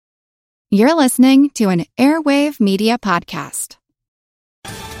You're listening to an Airwave Media Podcast.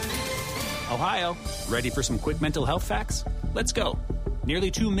 Ohio, ready for some quick mental health facts? Let's go. Nearly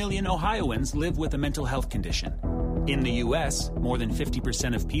 2 million Ohioans live with a mental health condition. In the U.S., more than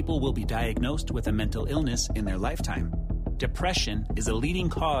 50% of people will be diagnosed with a mental illness in their lifetime. Depression is a leading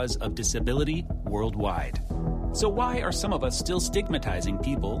cause of disability worldwide. So why are some of us still stigmatizing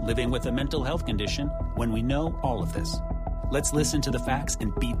people living with a mental health condition when we know all of this? Let's listen to the facts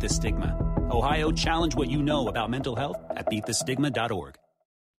and beat the stigma. Ohio, challenge what you know about mental health at beatthestigma.org.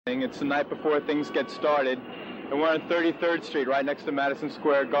 It's the night before things get started, and we're on 33rd Street, right next to Madison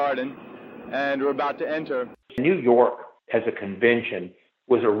Square Garden, and we're about to enter. New York as a convention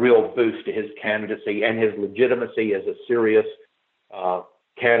was a real boost to his candidacy and his legitimacy as a serious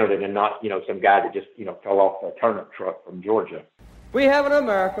candidate and not, some guy that just, fell off a turnip truck from Georgia. We have an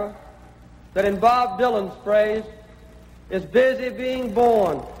America that, in Bob Dylan's phrase, is busy being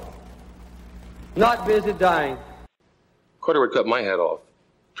born, not busy dying. Carter would cut my head off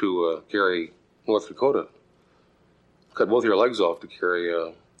to carry North Dakota. Cut both your legs off to carry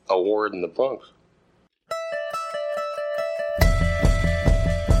a ward in the Bronx.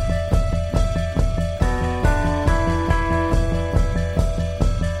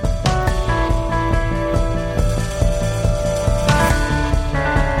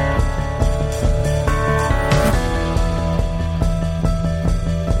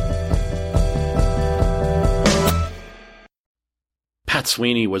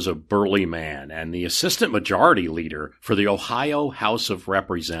 Sweeney was a burly man and the assistant majority leader for the Ohio House of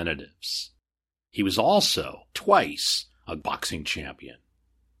Representatives. He was also, twice, a boxing champion.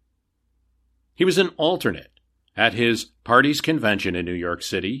 He was an alternate at his party's convention in New York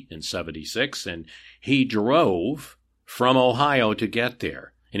City in '76, and he drove from Ohio to get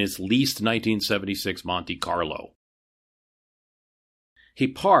there in his leased 1976 Monte Carlo. He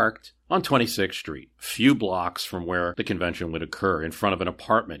parked on 26th Street, a few blocks from where the convention would occur, in front of an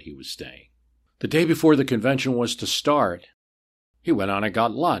apartment he was staying. The day before the convention was to start, he went on and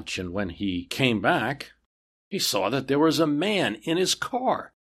got lunch, and when he came back, he saw that there was a man in his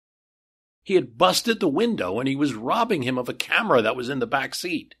car. He had busted the window, and he was robbing him of a camera that was in the back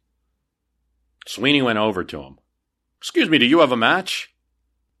seat. Sweeney went over to him. "Excuse me, do you have a match?"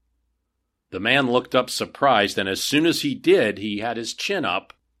 The man looked up surprised, and as soon as he did, he had his chin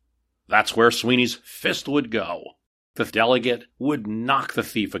up. That's where Sweeney's fist would go. The delegate would knock the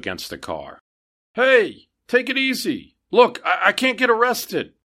thief against the car. "Hey, take it easy. Look, I can't get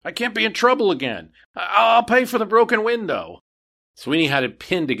arrested. I can't be in trouble again. I'll pay for the broken window." Sweeney had it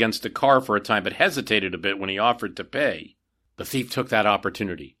pinned against the car for a time, but hesitated a bit when he offered to pay. The thief took that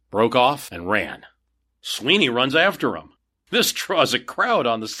opportunity, broke off, and ran. Sweeney runs after him. This draws a crowd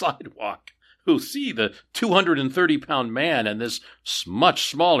on the sidewalk who see the 230-pound man and this much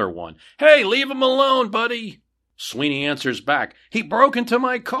smaller one. "Hey, leave him alone, buddy." Sweeney answers back, "He broke into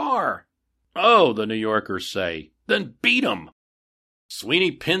my car." "Oh," the New Yorkers say, "then beat him." Sweeney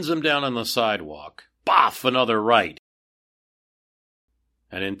pins him down on the sidewalk. Boff, another right.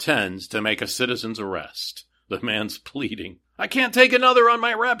 And intends to make a citizen's arrest. The man's pleading, "I can't take another on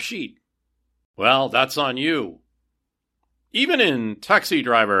my rap sheet." "Well, that's on you." Even in Taxi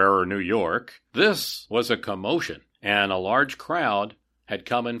Driver-era New York, this was a commotion, and a large crowd had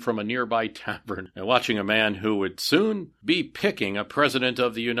come in from a nearby tavern and watching a man who would soon be picking a president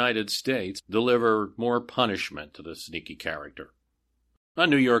of the United States deliver more punishment to the sneaky character. A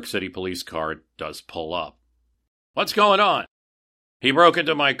New York City police car does pull up. "What's going on?" "He broke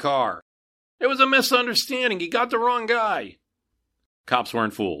into my car." "It was a misunderstanding. He got the wrong guy." Cops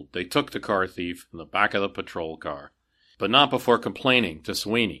weren't fooled. They took the car thief in the back of the patrol car, but not before complaining to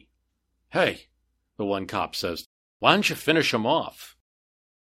Sweeney. "Hey," the one cop says, "why don't you finish him off?"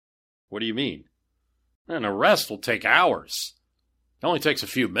 "What do you mean?" "An arrest will take hours. It only takes a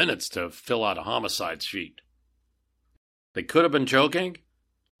few minutes to fill out a homicide sheet." They could have been joking,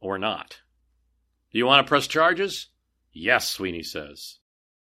 or not. "Do you want to press charges?" "Yes," Sweeney says.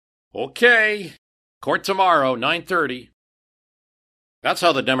 "Okay. Court tomorrow, 9:30. That's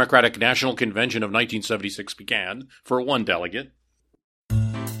how the Democratic National Convention of 1976 began, for one delegate.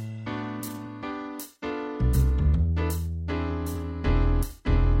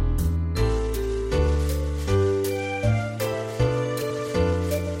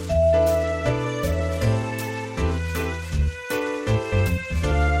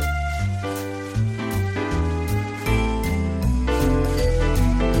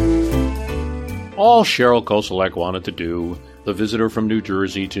 All Cheryl Koselleck wanted to do, the visitor from New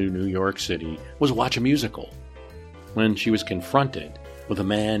Jersey to New York City, was watch a musical. When she was confronted with a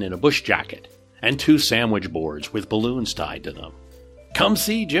man in a bush jacket and two sandwich boards with balloons tied to them, "Come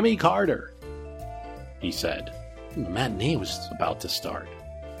see Jimmy Carter," he said. The matinee was about to start.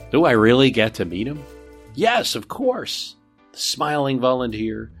 "Do I really get to meet him?" "Yes, of course." The smiling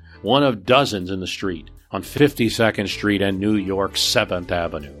volunteer, one of dozens in the street, on 52nd Street and New York's 7th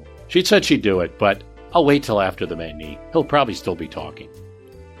Avenue. She'd said she'd do it, but I'll wait till after the matinee. He'll probably still be talking.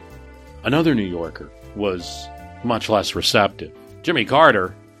 Another New Yorker was much less receptive. Jimmy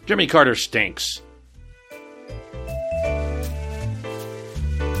Carter stinks."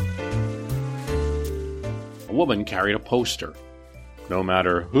 A woman carried a poster. "No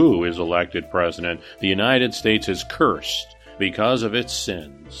matter who is elected president, the United States is cursed because of its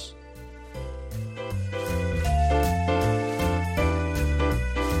sins."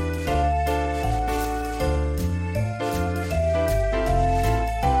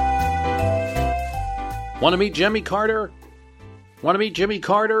 "Want to meet Jimmy Carter? Want to meet Jimmy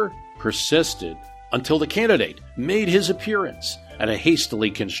Carter?" persisted until the candidate made his appearance at a hastily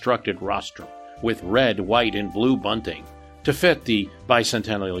constructed rostrum with red, white, and blue bunting to fit the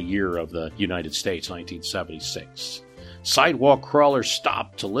bicentennial year of the United States, 1976. Sidewalk crawlers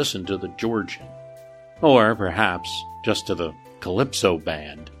stopped to listen to the Georgian, or perhaps just to the Calypso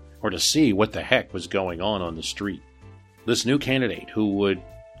band, or to see what the heck was going on the street. This new candidate, who would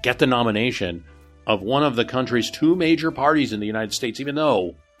get the nomination of one of the country's two major parties in the United States, even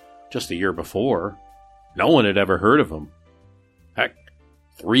though, just a year before, no one had ever heard of him. Heck,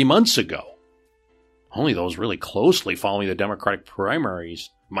 3 months ago, only those really closely following the Democratic primaries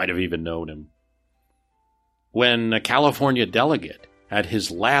might have even known him. When a California delegate at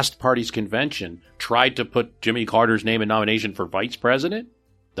his last party's convention tried to put Jimmy Carter's name in nomination for vice president,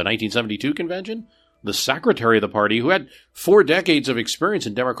 the 1972 convention, the secretary of the party, who had 4 decades of experience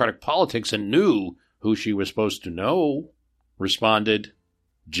in Democratic politics and knew who she was supposed to know, responded,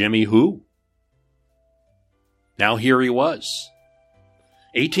 "Jimmy who?" Now here he was.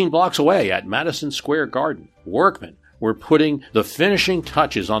 18 blocks away at Madison Square Garden, workmen were putting the finishing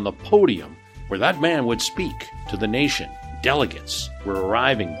touches on the podium where that man would speak to the nation. Delegates were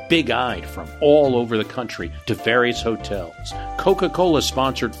arriving big-eyed from all over the country to various hotels. Coca-Cola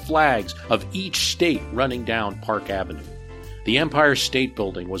sponsored flags of each state running down Park Avenue. The Empire State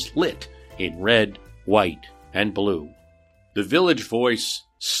Building was lit in red, white, and blue. The Village Voice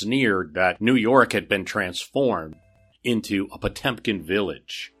sneered that New York had been transformed into a Potemkin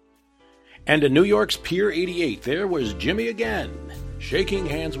village. And in New York's Pier 88, there was Jimmy again, shaking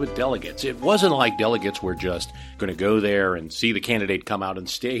hands with delegates. It wasn't like delegates were just going to go there and see the candidate come out on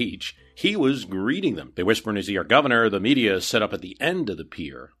stage. He was greeting them. They whisper in his ear, "Governor, the media is set up at the end of the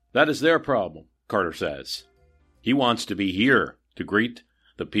pier." "That is their problem," Carter says. He wants to be here to greet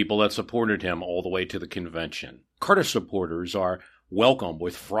the people that supported him all the way to the convention. Carter supporters are welcome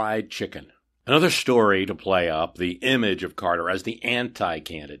with fried chicken. Another story to play up the image of Carter as the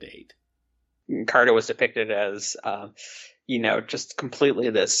anti-candidate. Carter was depicted as, just completely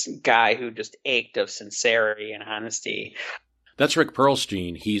this guy who just ached of sincerity and honesty. That's Rick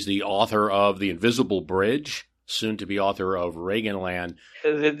Perlstein. He's the author of The Invisible Bridge, soon to be author of Reaganland.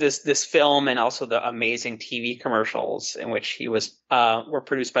 This film and also the amazing TV commercials in which he was were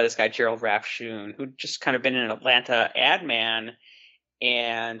produced by this guy Gerald Rafshoon, who'd just kind of been an Atlanta ad man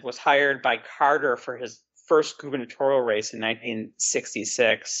and was hired by Carter for his first gubernatorial race in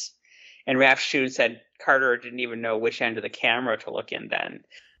 1966. And Rafshoon said Carter didn't even know which end of the camera to look in then.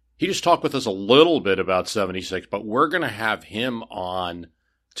 He just talked with us a little bit about 76, but we're going to have him on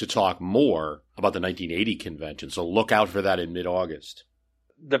to talk more about the 1980 convention. So look out for that in mid-August.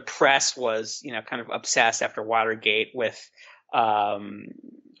 The press was, kind of obsessed after Watergate with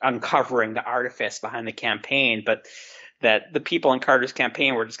uncovering the artifice behind the campaign, but that the people in Carter's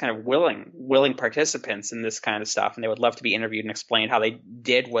campaign were just kind of willing participants in this kind of stuff, and they would love to be interviewed and explain how they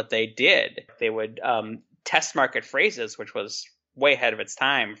did what they did. They would test market phrases, which was way ahead of its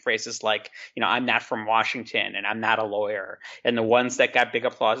time. Phrases like, "I'm not from Washington," and "I'm not a lawyer." And the ones that got big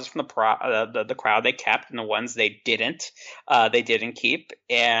applauses from the crowd, they kept, and the ones they didn't keep.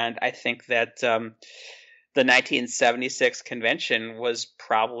 And I think that the 1976 convention was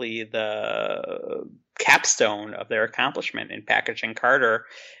probably the capstone of their accomplishment in packaging Carter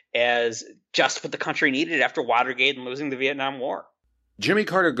as just what the country needed after Watergate and losing the Vietnam War. Jimmy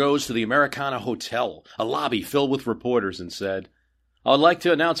Carter goes to the Americana Hotel, a lobby filled with reporters, and said, "I would like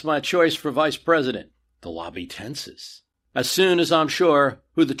to announce my choice for vice president." The lobby tenses. "As soon as I'm sure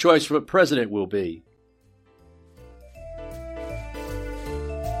who the choice for president will be."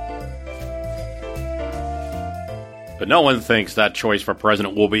 But no one thinks that choice for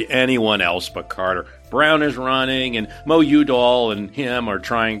president will be anyone else but Carter. Brown is running, and Mo Udall and him are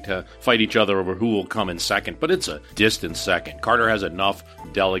trying to fight each other over who will come in second, but it's a distant second. Carter has enough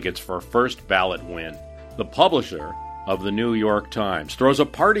delegates for a first ballot win. The publisher of the New York Times throws a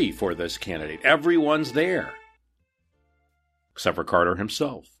party for this candidate. Everyone's there, except for Carter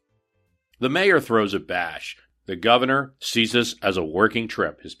himself. The mayor throws a bash. The governor sees this as a working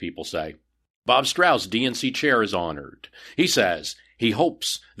trip, his people say. Bob Strauss, DNC chair, is honored. He says he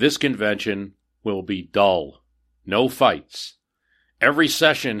hopes this convention will be dull. No fights. Every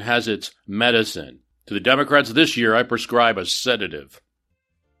session has its medicine. To the Democrats this year, I prescribe a sedative.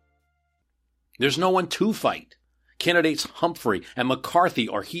 There's no one to fight. Candidates Humphrey and McCarthy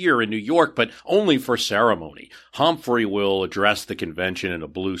are here in New York, but only for ceremony. Humphrey will address the convention in a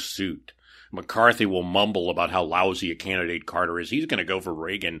blue suit. McCarthy will mumble about how lousy a candidate Carter is. He's going to go for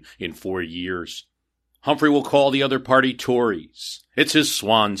Reagan in 4 years. Humphrey will call the other party Tories. It's his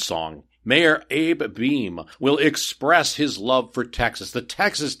swan song. Mayor Abe Beame will express his love for Texas. The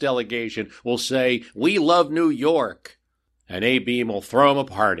Texas delegation will say, "We love New York." And Abe Beame will throw him a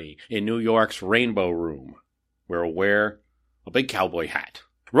party in New York's Rainbow Room, where he'll wear a big cowboy hat.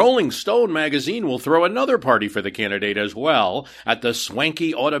 Rolling Stone magazine will throw another party for the candidate as well at the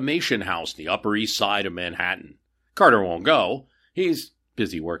swanky Automation House, the Upper East Side of Manhattan. Carter won't go. He's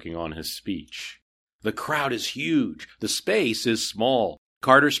busy working on his speech. The crowd is huge. The space is small.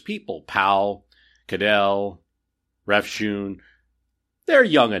 Carter's people, Powell, Cadell, Refshun, they're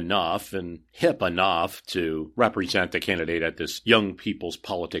young enough and hip enough to represent the candidate at this Young People's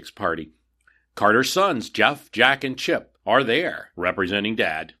Politics party. Carter's sons, Jeff, Jack, and Chip, are there, representing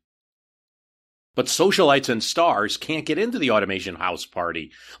Dad. But socialites and stars can't get into the Automation House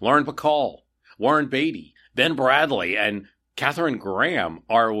party. Lauren Bacall, Warren Beatty, Ben Bradley, and Katharine Graham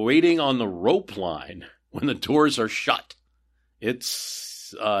are waiting on the rope line when the doors are shut.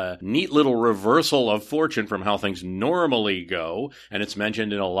 It's a neat little reversal of fortune from how things normally go, and it's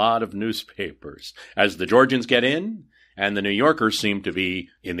mentioned in a lot of newspapers, as the Georgians get in, and the New Yorkers seem to be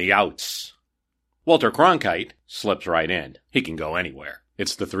in the outs. Walter Cronkite slips right in. He can go anywhere.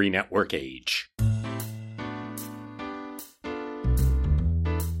 It's the 3-network age.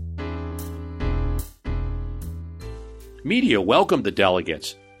 Media welcomed the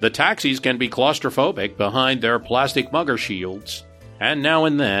delegates. The taxis can be claustrophobic behind their plastic mugger shields. And now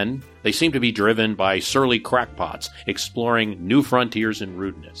and then, they seem to be driven by surly crackpots exploring new frontiers in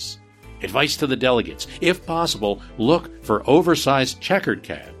rudeness. Advice to the delegates: if possible, look for oversized checkered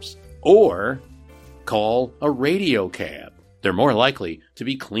cabs. Or call a radio cab. They're more likely to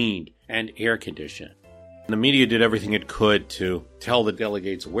be cleaned and air-conditioned. The media did everything it could to tell the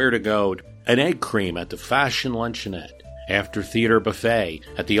delegates where to go. An egg cream at the Fashion Luncheonette, after theater buffet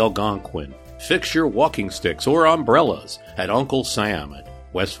at the Algonquin. Fix your walking sticks or umbrellas at Uncle Sam at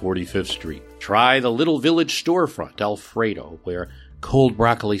West 45th Street. Try the Little Village storefront, Alfredo, where cold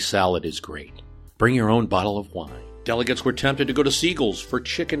broccoli salad is great. Bring your own bottle of wine. Delegates were tempted to go to Siegel's for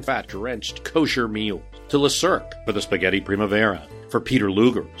chicken fat-drenched kosher meals, to Le Cirque for the spaghetti primavera, for Peter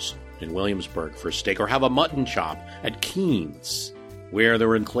Luger's in Williamsburg for steak, or have a mutton chop at Keen's, where there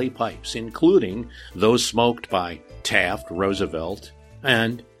were clay pipes, including those smoked by Taft, Roosevelt,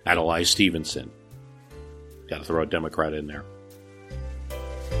 and Adlai Stevenson. Got to throw a Democrat in there.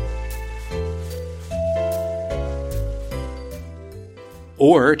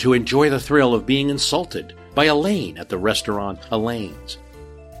 Or to enjoy the thrill of being insulted by Elaine at the restaurant Elaine's.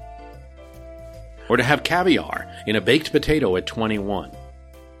 Or to have caviar in a baked potato at 21.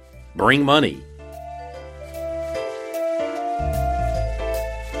 Bring money.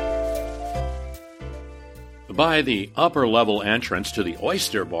 By the upper-level entrance to the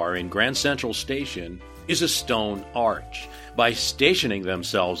Oyster Bar in Grand Central Station is a stone arch. By stationing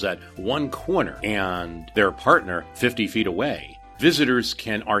themselves at one corner and their partner 50 feet away, visitors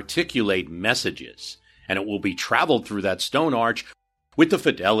can articulate messages, and it will be traveled through that stone arch with the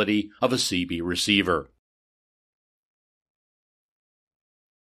fidelity of a CB receiver.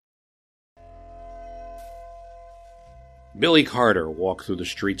 Billy Carter walked through the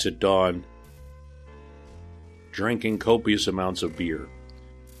streets at dawn, drinking copious amounts of beer.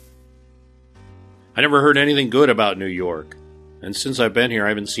 I never heard anything good about New York, and since I've been here, I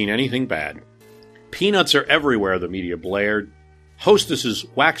haven't seen anything bad. Peanuts are everywhere, the media blared. Hostesses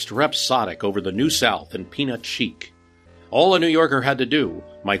waxed rhapsodic over the New South and peanut chic. All a New Yorker had to do,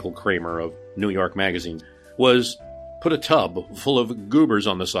 Michael Kramer of New York Magazine, was put a tub full of goobers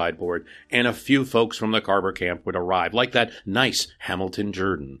on the sideboard, and a few folks from the Carver camp would arrive, like that nice Hamilton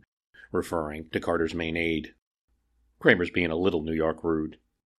Jordan, referring to Carter's main aide. Kramer's being a little New York rude.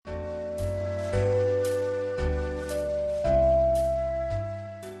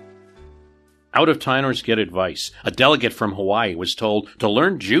 Out-of-towners get advice. A delegate from Hawaii was told to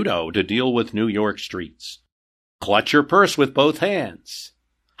learn judo to deal with New York streets. Clutch your purse with both hands.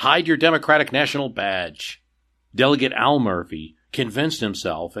 Hide your Democratic National badge. Delegate Al Murphy convinced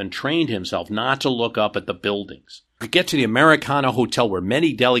himself and trained himself not to look up at the buildings. You could get to the Americana Hotel where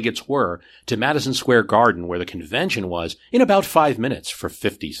many delegates were to Madison Square Garden where the convention was in about 5 minutes for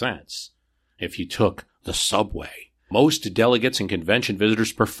 50 cents. If you took the subway, most delegates and convention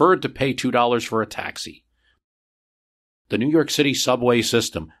visitors preferred to pay $2 for a taxi. The New York City subway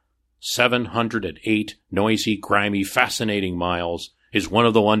system, 708 noisy, grimy, fascinating miles, is one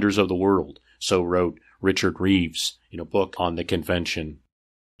of the wonders of the world, so wrote Richard Reeves in a book on the convention.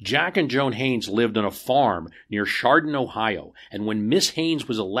 Jack and Joan Haynes lived on a farm near Chardon, Ohio, and when Miss Haynes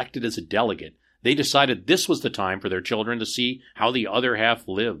was elected as a delegate, they decided this was the time for their children to see how the other half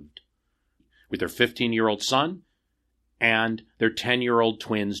lived. With their 15-year-old son and their 10-year-old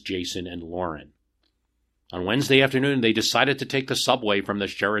twins, Jason and Lauren. On Wednesday afternoon, they decided to take the subway from the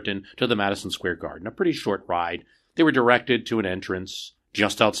Sheraton to the Madison Square Garden, a pretty short ride. They were directed to an entrance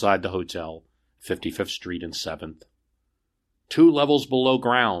just outside the hotel, 55th Street and 7th. 2 levels below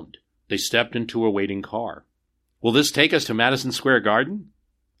ground, they stepped into a waiting car. "Will this take us to Madison Square Garden?"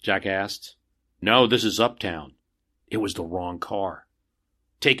 Jack asked. "No, this is uptown." It was the wrong car.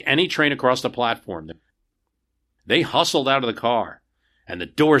 "Take any train across the platform." They hustled out of the car, and the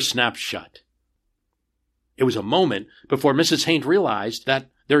door snapped shut. It was a moment before Mrs. Haynes realized that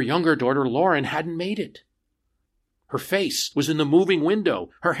their younger daughter Lauren hadn't made it. Her face was in the moving window,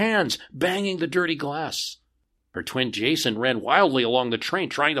 her hands banging the dirty glass. Her twin Jason ran wildly along the train,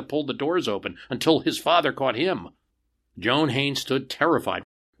 trying to pull the doors open until his father caught him. Joan Haynes stood terrified,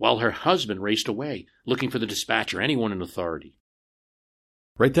 while her husband raced away, looking for the dispatcher, anyone in authority.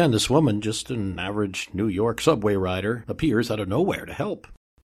 Right then, this woman, just an average New York subway rider, appears out of nowhere to help.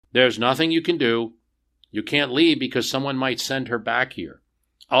 "There's nothing you can do. You can't leave because someone might send her back here.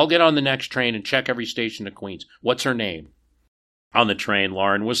 I'll get on the next train and check every station to Queens. What's her name?" On the train,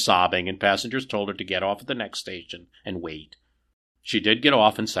 Lauren was sobbing, and passengers told her to get off at the next station and wait. She did get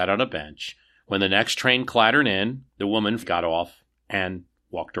off and sat on a bench. When the next train clattered in, the woman got off and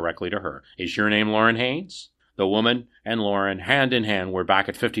walked directly to her. "Is your name Lauren Haynes?" The woman and Lauren, hand in hand, were back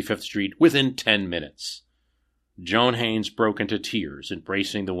at 55th Street within 10 minutes. Joan Haynes broke into tears,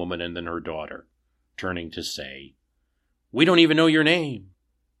 embracing the woman and then her daughter, turning to say, "We don't even know your name."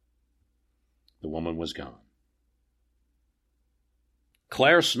 The woman was gone.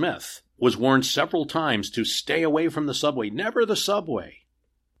 Claire Smith was warned several times to stay away from the subway, never the subway.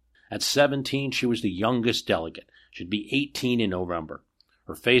 At 17, she was the youngest delegate. She'd be 18 in November.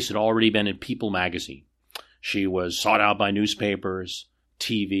 Her face had already been in People magazine. She was sought out by newspapers,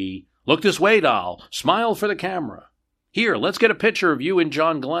 TV. "Look this way, doll. Smile for the camera. Here, let's get a picture of you and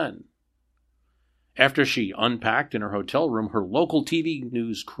John Glenn." After she unpacked in her hotel room, her local TV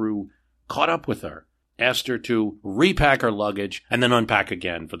news crew caught up with her, asked her to repack her luggage and then unpack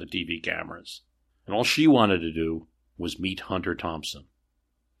again for the TV cameras. And all she wanted to do was meet Hunter Thompson.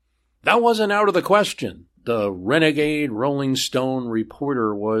 That wasn't out of the question. The renegade Rolling Stone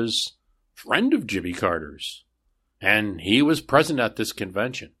reporter was a friend of Jimmy Carter's, and he was present at this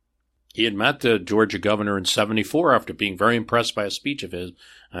convention. He had met the Georgia governor in 1974 after being very impressed by a speech of his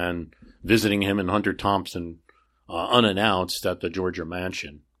and visiting him and Hunter Thompson unannounced at the Georgia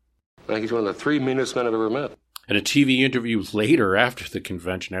mansion. I think he's one of the 3 meanest men I've ever met. In a TV interview later after the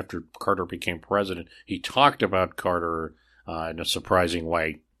convention, after Carter became president, he talked about Carter in a surprising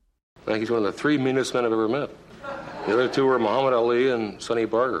way. I think he's one of the 3 meanest men I've ever met. The other 2 were Muhammad Ali and Sonny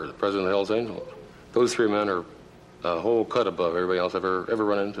Barker, the president of the Hells Angels. Those 3 men are a whole cut above everybody else I've ever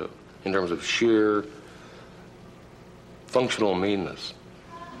run into in terms of sheer functional meanness.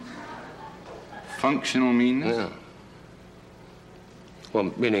 Functional meanness? Yeah.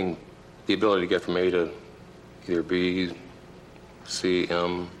 Well, meaning the ability to get from A to either B, C,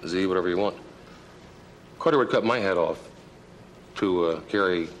 M, Z, whatever you want. Carter would cut my head off to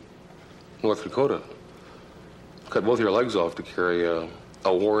carry North Dakota. Cut both your legs off to carry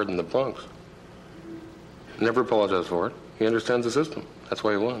a ward in the Bronx. Never apologized for it. He understands the system. That's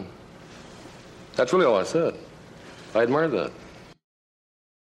why he won. That's really all I said. I admired that.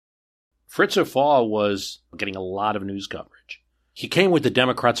 Fritz O'Fall was getting a lot of news coverage. He came with the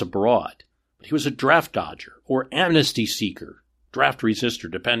Democrats abroad. He was a draft dodger or amnesty seeker, draft resistor,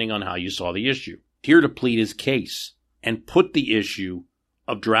 depending on how you saw the issue. Here to plead his case and put the issue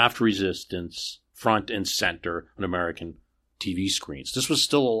of draft resistance front and center on American TV screens. This was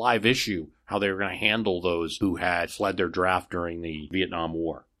still a live issue, how they were going to handle those who had fled their draft during the Vietnam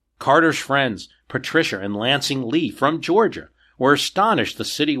War. Carter's friends, Patricia and Lansing Lee from Georgia, were astonished the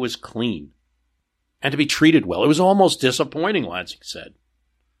city was clean. and to be treated well. It was almost disappointing, Lansing said.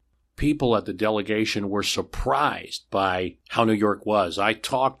 People at the delegation were surprised by how New York was. I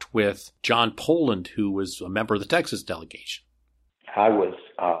talked with John Poland, who was a member of the Texas delegation. I was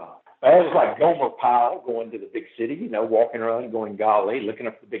like Gomer Pyle going to the big city, walking around going, golly, looking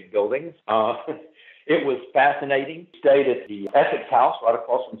up the big buildings. It was fascinating. Stayed at the Essex House right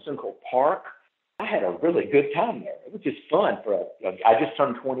across from Central Park. I had a really good time there. It was just fun. I just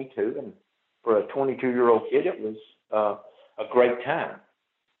turned 22, and for a 22-year-old kid, it was a great time.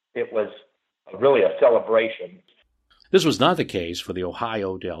 It was really a celebration. This was not the case for the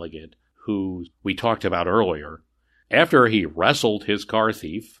Ohio delegate who we talked about earlier. After he wrestled his car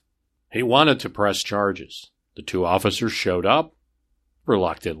thief, he wanted to press charges. The two officers showed up,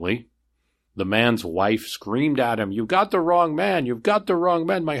 reluctantly. The man's wife screamed at him, "You've got the wrong man! You've got the wrong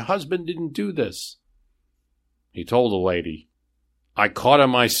man! My husband didn't do this." He told the lady, "I caught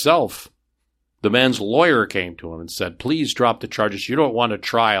him myself." The man's lawyer came to him and said, "Please drop the charges. You don't want a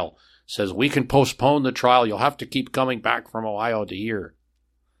trial." Says, "We can postpone the trial. You'll have to keep coming back from Ohio to here."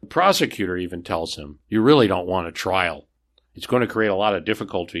 The prosecutor even tells him, "You really don't want a trial. It's going to create a lot of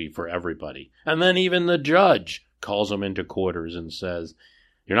difficulty for everybody." And then even the judge calls him into quarters and says,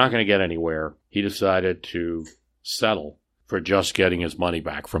 "You're not going to get anywhere." He decided to settle for just getting his money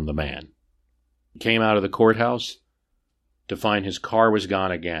back from the man. He came out of the courthouse to find his car was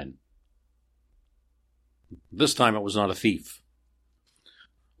gone again. This time it was not a thief.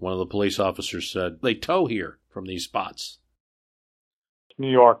 One of the police officers said, "They tow here from these spots." New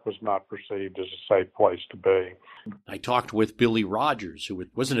York was not perceived as a safe place to be. I talked with Billy Rogers, who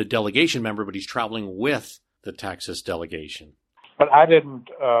wasn't a delegation member, but he's traveling with the Texas delegation. But I didn't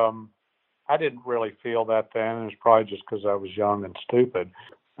really feel that then. It was probably just because I was young and stupid.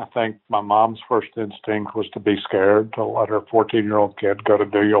 I think my mom's first instinct was to be scared, to let her 14-year-old kid go to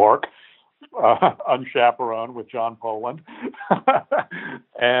New York, unchaperoned with John Poland.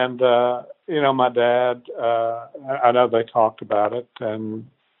 And, my dad, I know they talked about it, and,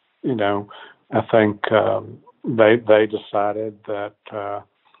 I think they decided that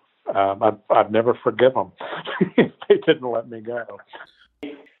I'd never forgive them if they didn't let me go.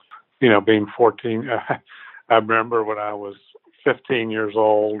 Being 14, I remember when I was 15 years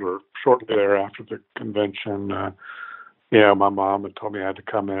old or shortly thereafter the convention, my mom had told me I had to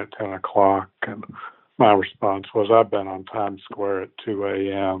come in at 10 o'clock, and my response was, "I've been on Times Square at 2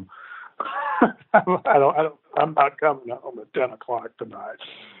 a.m. I'm not coming home at 10 o'clock tonight."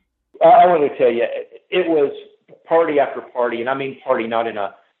 I want to tell you, it was party after party, and I mean party not in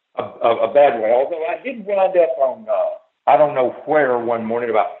a bad way, although I did wind up on, I don't know where, one morning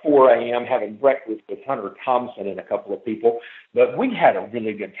about 4 a.m. having breakfast with Hunter Thompson and a couple of people, but we had a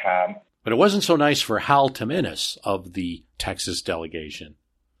really good time. But it wasn't so nice for Hal Taminis of the Texas delegation.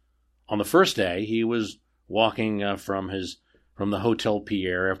 On the first day, he was walking from the Hotel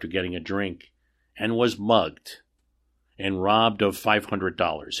Pierre after getting a drink and was mugged and robbed of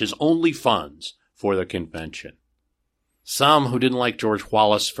 $500, his only funds for the convention. Some who didn't like George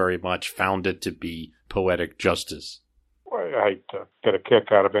Wallace very much found it to be poetic justice. I hate to get a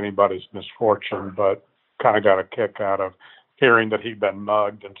kick out of anybody's misfortune, but kind of got a kick out of hearing that he'd been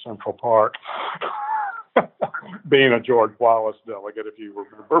mugged in Central Park. Being a George Wallace delegate, if you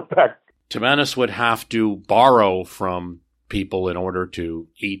remember back. Taminis would have to borrow from people in order to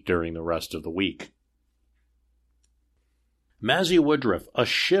eat during the rest of the week. Mazzie Woodruff, a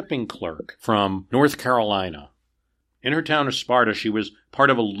shipping clerk from North Carolina. In her town of Sparta, she was part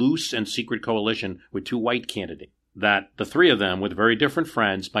of a loose and secret coalition with two white candidates, that the three of them, with very different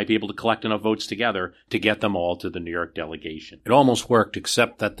friends, might be able to collect enough votes together to get them all to the New York delegation. It almost worked,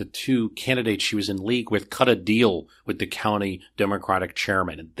 except that the two candidates she was in league with cut a deal with the county Democratic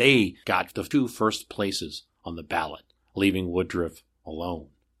chairman, and they got the two first places on the ballot, leaving Woodruff alone,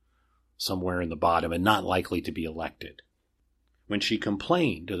 somewhere in the bottom and not likely to be elected. When she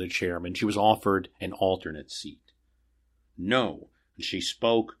complained to the chairman, she was offered an alternate seat. No. She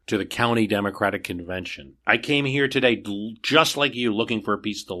spoke to the county Democratic convention. "I came here today just like you, looking for a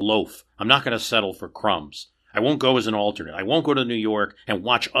piece of the loaf. I'm not going to settle for crumbs. I won't go as an alternate. I won't go to New York and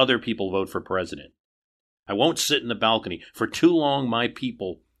watch other people vote for president. I won't sit in the balcony. For too long, my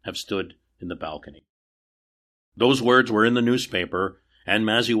people have stood in the balcony." Those words were in the newspaper, and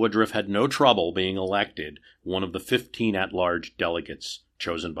Mazzie Woodruff had no trouble being elected one of the 15 at-large delegates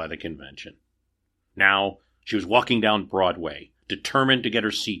chosen by the convention. Now, she was walking down Broadway, determined to get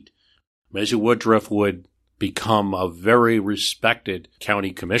her seat. Mazzie Woodruff would become a very respected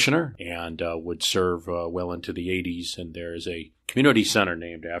county commissioner and would serve well into the 80s, and there is a community center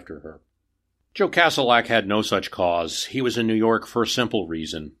named after her. Joe Castellack had no such cause. He was in New York for a simple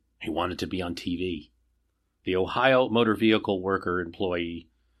reason. He wanted to be on TV. the Ohio motor vehicle worker employee,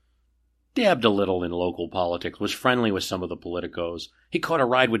 dabbed a little in local politics, was friendly with some of the politicos. He caught a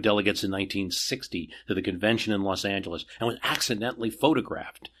ride with delegates in 1960 to the convention in Los Angeles and was accidentally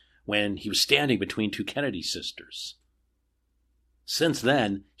photographed when he was standing between two Kennedy sisters. Since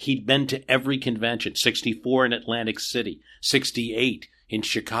then, he'd been to every convention, 64 in Atlantic City, 68 in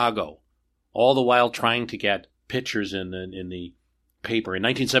Chicago, all the while trying to get pictures in the paper. In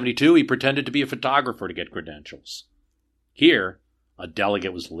 1972, he pretended to be a photographer to get credentials. Here, a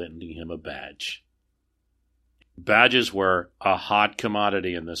delegate was lending him a badge. Badges were a hot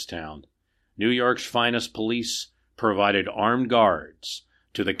commodity in this town. New York's finest police provided armed guards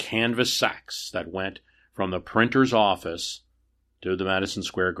to the canvas sacks that went from the printer's office to the Madison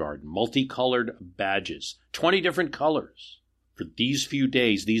Square Garden. Multicolored badges, 20 different colors. For these few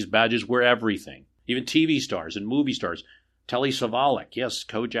days, these badges were everything. Even TV stars and movie stars, Telly Savalas, yes,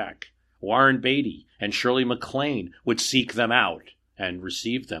 Kojak, Warren Beatty, and Shirley MacLaine would seek them out and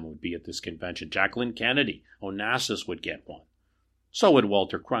receive them, would be at this convention. Jacqueline Kennedy, Onassis would get one. So would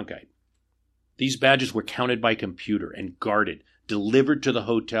Walter Cronkite. These badges were counted by computer and guarded, delivered to the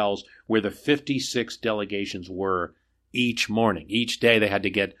hotels where the 56 delegations were each morning. Each day they had to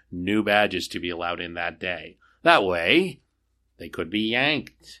get new badges to be allowed in that day. That way, they could be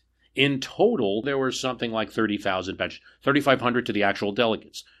yanked. In total, there were something like 30,000 badges, 3,500 to the actual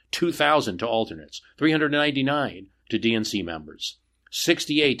delegates, 2,000 to alternates, 399 to DNC members,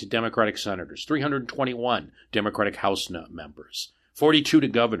 68 to Democratic senators, 321 Democratic House members, 42 to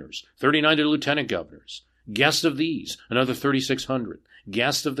governors, 39 to lieutenant governors. Guests of these, another 3,600.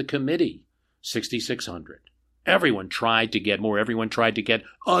 Guests of the committee, 6,600. Everyone tried to get more. Everyone tried to get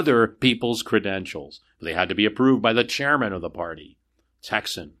other people's credentials. They had to be approved by the chairman of the party,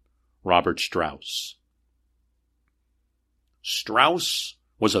 Texan Robert Strauss. Strauss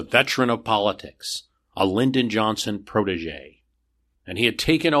was a veteran of politics, a Lyndon Johnson protege, and he had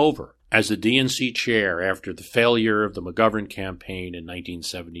taken over as the DNC chair after the failure of the McGovern campaign in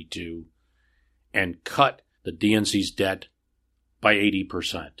 1972 and cut the DNC's debt by 80%.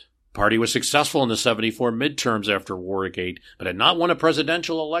 The party was successful in the 74 midterms after Watergate, but had not won a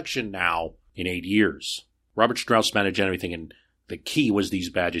presidential election now in 8 years. Robert Strauss managed everything, and the key was these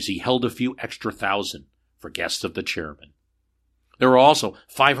badges. He held a few extra thousand for guests of the chairman. There were also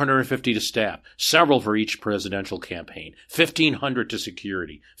 550 to staff, several for each presidential campaign, 1,500 to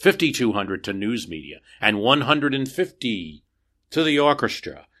security, 5,200 to news media, and 150 to the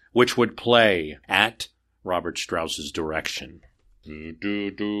orchestra, which would play at Robert Strauss's direction.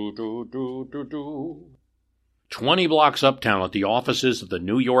 20 blocks uptown at the offices of the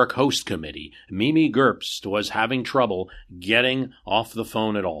New York Host Committee, Mimi Gerbst was having trouble getting off the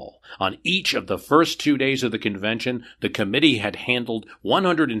phone at all. On each of the first 2 days of the convention, the committee had handled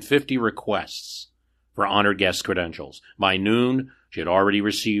 150 requests for honored guest credentials. By noon, she had already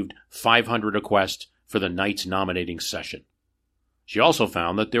received 500 requests for the night's nominating session. She also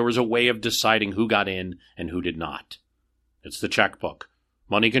found that there was a way of deciding who got in and who did not. It's the checkbook.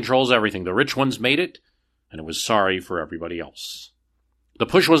 Money controls everything. The rich ones made it, and it was sorry for everybody else. The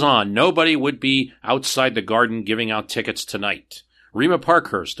push was on. Nobody would be outside the garden giving out tickets tonight. Rima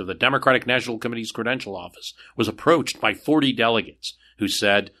Parkhurst of the Democratic National Committee's credential office was approached by 40 delegates who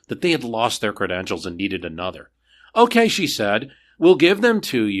said that they had lost their credentials and needed another. Okay, she said, we'll give them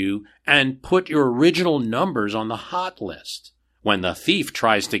to you and put your original numbers on the hot list. When the thief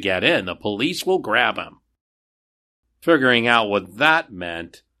tries to get in, the police will grab him. Figuring out what that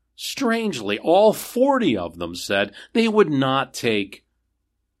meant, strangely, all 40 of them said they would not take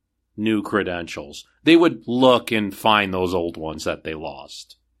new credentials. They would look and find those old ones that they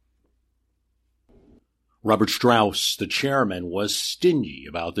lost. Robert Strauss, the chairman, was stingy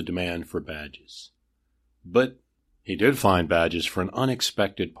about the demand for badges. But he did find badges for an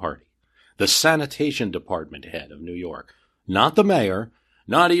unexpected party. The sanitation department head of New York, not the mayor,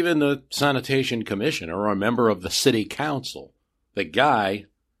 not even the sanitation commissioner or a member of the city council, the guy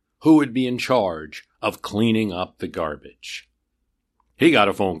who would be in charge of cleaning up the garbage. He got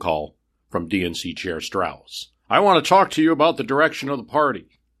a phone call from DNC Chair Strauss. I want to talk to you about the direction of the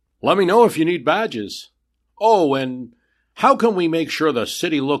party. Let me know if you need badges. Oh, and how can we make sure the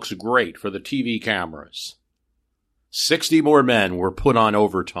city looks great for the TV cameras? 60 more men were put on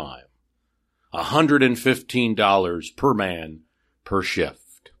overtime. $115 per man per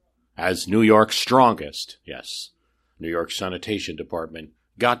shift. As New York's strongest, yes, New York Sanitation Department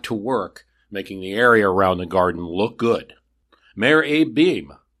got to work making the area around the garden look good. Mayor Abe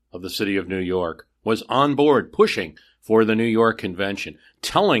Beame of the city of New York was on board pushing for the New York Convention,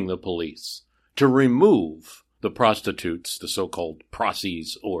 telling the police to remove the prostitutes, the so-called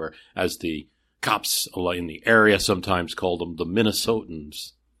prossies, or as the Cops in the area sometimes called them the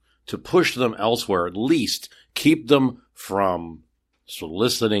Minnesotans, to push them elsewhere, at least keep them from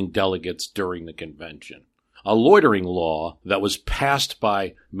soliciting delegates during the convention. A loitering law that was passed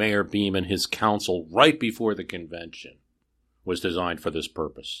by Mayor Beam and his council right before the convention was designed for this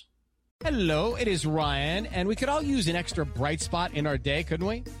purpose. Hello, it is Ryan, and we could all use an extra bright spot in our day, couldn't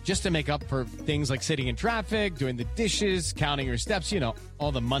we? Just to make up for things like sitting in traffic, doing the dishes, counting your steps,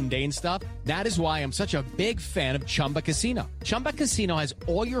 all the mundane stuff. That is why I'm such a big fan of Chumba Casino. Chumba Casino has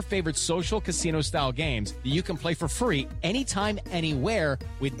all your favorite social casino-style games that you can play for free anytime, anywhere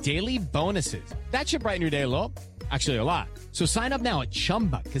with daily bonuses. That should brighten your day a little. Actually, a lot. So sign up now at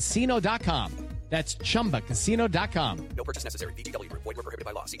ChumbaCasino.com. That's ChumbaCasino.com. No purchase necessary. VGW Group. Void where prohibited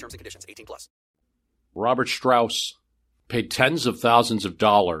by law. See terms and conditions. 18+. Robert Strauss paid tens of thousands of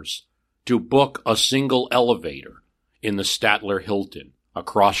dollars to book a single elevator in the Statler Hilton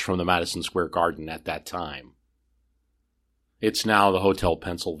across from the Madison Square Garden at that time. It's now the Hotel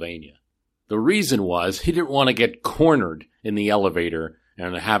Pennsylvania. The reason was he didn't want to get cornered in the elevator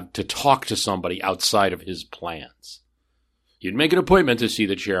and have to talk to somebody outside of his plans. You'd make an appointment to see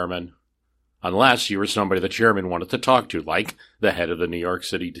the chairman, unless you were somebody the chairman wanted to talk to, like the head of the New York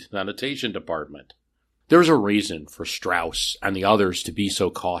City Sanitation Department. There's a reason for Strauss and the others to be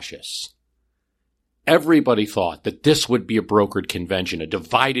so cautious. Everybody thought that this would be a brokered convention, a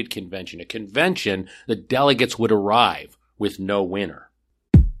divided convention, a convention that delegates would arrive with no winner.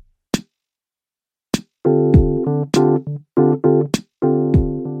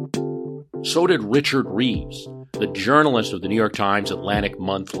 So did Richard Reeves, the journalist of the New York Times, Atlantic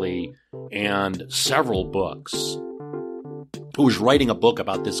Monthly, and several books, who was writing a book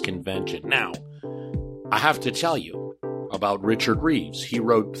about this convention. Now, I have to tell you about Richard Reeves. He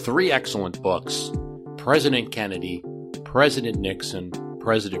wrote 3 excellent books: President Kennedy, President Nixon,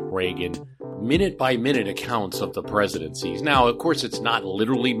 President Reagan, minute-by-minute accounts of the presidencies. Now, of course, it's not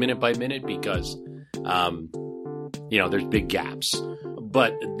literally minute-by-minute because, there's big gaps.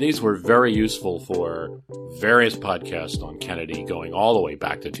 But these were very useful for various podcasts on Kennedy going all the way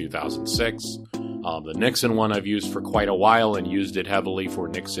back to 2006. The Nixon one I've used for quite a while and used it heavily for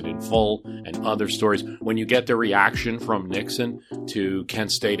Nixon in Full and other stories. When you get the reaction from Nixon to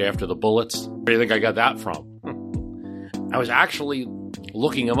Kent State after the bullets, where do you think I got that from? I was actually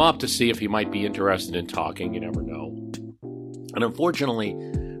looking him up to see if he might be interested in talking. You never know. And unfortunately,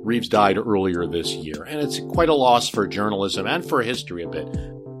 Reeves died earlier this year, and it's quite a loss for journalism and for history a bit.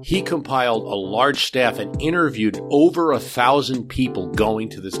 He compiled a large staff and interviewed over 1,000 people going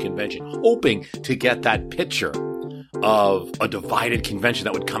to this convention, hoping to get that picture of a divided convention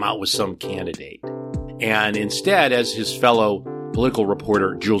that would come out with some candidate. And instead, as his fellow political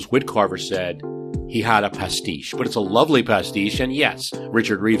reporter Jules Whitcarver said, he had a pastiche. But it's a lovely pastiche, and yes,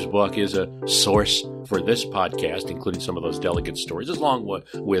 Richard Reeves' book is a source for this podcast, including some of those delegate stories, along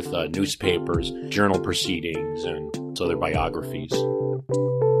with newspapers, journal proceedings, and other biographies.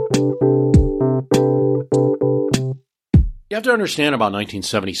 You have to understand about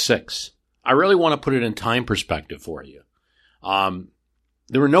 1976. I really want to put it in time perspective for you.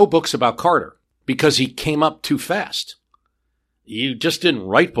 There were no books about Carter because he came up too fast. You just didn't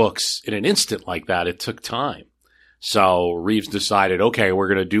write books in an instant like that. It took time. So Reeves decided, okay, we're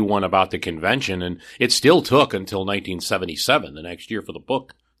going to do one about the convention. And it still took until 1977, the next year, for the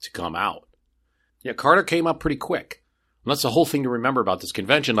book to come out. Yeah, Carter came up pretty quick. And that's the whole thing to remember about this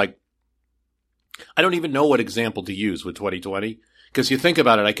convention. Like, I don't even know what example to use with 2020. Because you think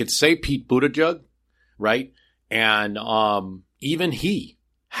about it, I could say Pete Buttigieg, right? And even he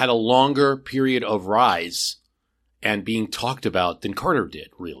had a longer period of rise and being talked about than Carter did,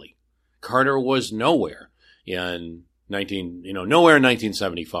 really. Carter was nowhere in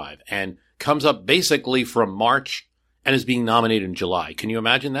 1975, and comes up basically from March and is being nominated in July. Can you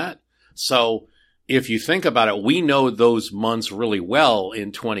imagine that? So if you think about it, we know those months really well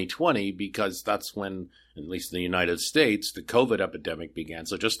in 2020 because that's when, at least in the United States, the COVID epidemic began.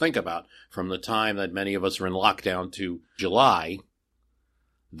 So just think about from the time that many of us are in lockdown to July.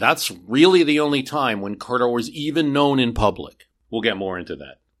 That's really the only time when Carter was even known in public. We'll get more into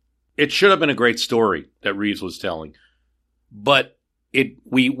that. It should have been a great story that Reeves was telling, but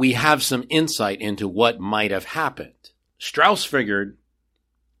we have some insight into what might have happened. Strauss figured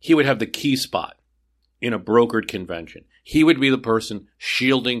he would have the key spot in a brokered convention. He would be the person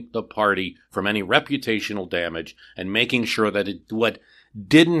shielding the party from any reputational damage and making sure that what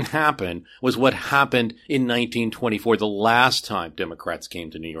didn't happen was what happened in 1924, the last time Democrats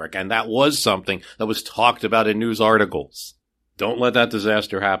came to New York. And that was something that was talked about in news articles. Don't let that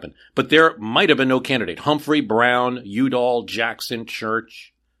disaster happen. But there might have been no candidate. Humphrey, Brown, Udall, Jackson,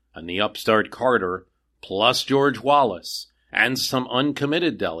 Church. and the upstart Carter, plus George Wallace, and some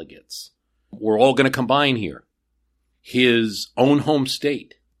uncommitted delegates, were all going to combine here. His own home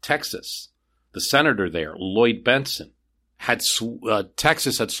state, Texas, the senator there, Lloyd Benson,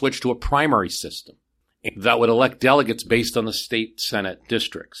 Texas had switched to a primary system that would elect delegates based on the state Senate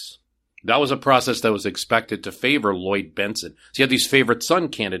districts. That was a process that was expected to favor Lloyd Benson. So you had these favorite son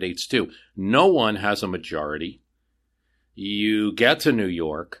candidates, too. No one has a majority. You get to New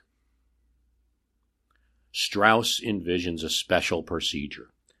York. Strauss envisions a special procedure.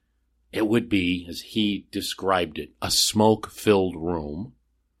 It would be, as he described it, a smoke-filled room.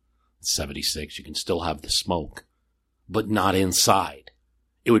 76, you can still have the smoke, but not inside.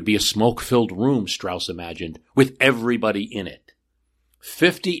 It would be a smoke-filled room, Strauss imagined, with everybody in it.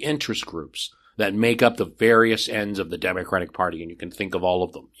 50 interest groups that make up the various ends of the Democratic Party, and you can think of all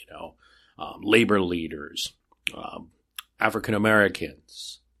of them, labor leaders, African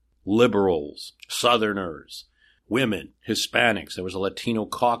Americans, liberals, Southerners, women, Hispanics. There was a Latino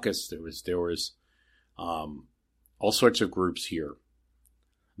caucus. There was all sorts of groups here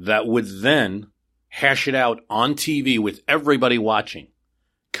that would then hash it out on TV with everybody watching,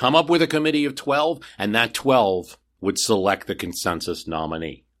 come up with a committee of 12, and that 12 would select the consensus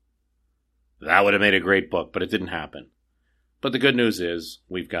nominee. That would have made a great book, but it didn't happen. But the good news is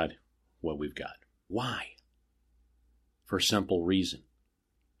we've got what we've got. Why? For a simple reason.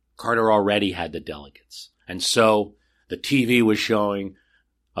 Carter already had the delegates. And so the TV was showing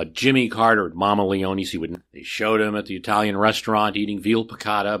Jimmy Carter at Mama Leone's. They showed him at the Italian restaurant eating veal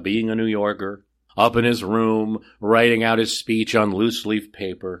piccata, being a New Yorker, up in his room, writing out his speech on loose leaf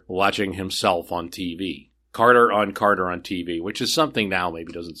paper, watching himself on TV. Carter on TV, which is something now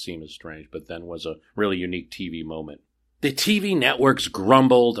maybe doesn't seem as strange, but then was a really unique TV moment. The TV networks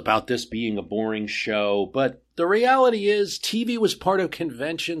grumbled about this being a boring show, but the reality is TV was part of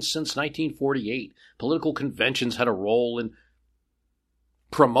conventions since 1948. Political conventions had a role in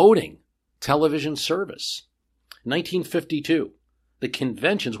promoting television service. 1952, the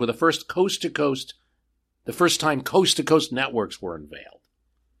conventions were the first time coast-to-coast networks were unveiled.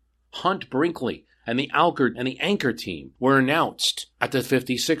 Hunt Brinkley and the Anchor team were announced at the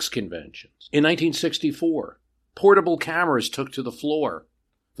 56 conventions. In 1964, portable cameras took to the floor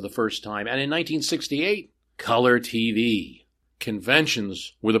for the first time. And in 1968, color TV.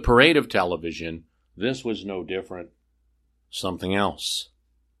 Conventions were the parade of television. This was no different. Something else.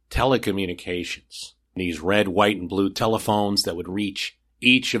 Telecommunications. These red, white, and blue telephones that would reach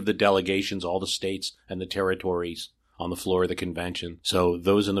each of the delegations, all the states and the territories, on the floor of the convention, so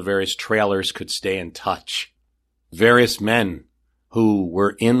those in the various trailers could stay in touch. Various men who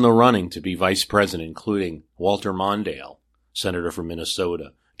were in the running to be vice president, including Walter Mondale, senator from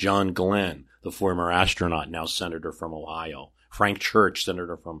Minnesota, John Glenn, the former astronaut, now senator from Ohio, Frank Church,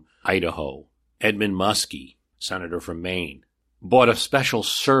 senator from Idaho, Edmund Muskie, senator from Maine, bought a special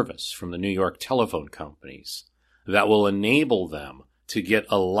service from the New York telephone companies that will enable them to get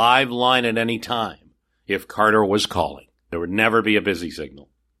a live line at any time. If Carter was calling, there would never be a busy signal.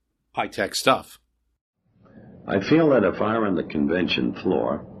 High-tech stuff. I feel that if I were on the convention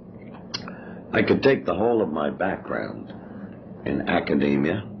floor, I could take the whole of my background in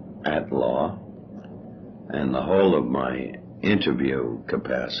academia, at law, and the whole of my interview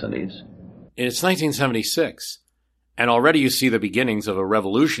capacities. It's 1976, and already you see the beginnings of a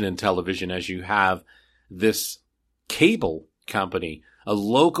revolution in television as you have this cable company, a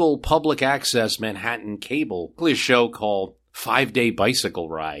local public access Manhattan cable, a show called 5-Day Bicycle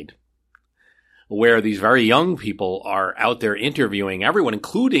Ride, where these very young people are out there interviewing everyone,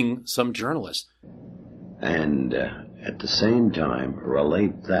 including some journalists. And at the same time,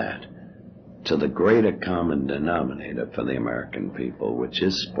 relate that to the greater common denominator for the American people, which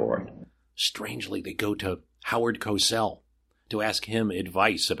is sport. Strangely, they go to Howard Cosell to ask him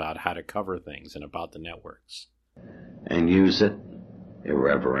advice about how to cover things and about the networks. And use it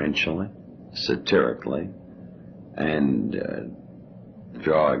irreverentially, satirically, and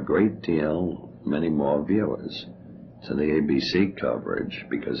draw a great deal, many more viewers to the ABC coverage,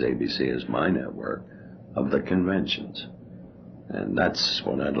 because ABC is my network, of the conventions. And that's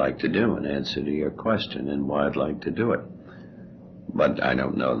what I'd like to do in answer to your question and why I'd like to do it. But I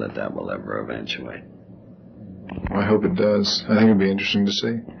don't know that that will ever eventuate. Well, I hope it does. I think it'd be interesting to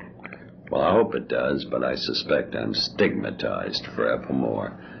see. Well, I hope it does, but I suspect I'm stigmatized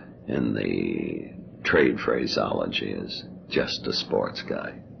forevermore in the trade phraseology as just a sports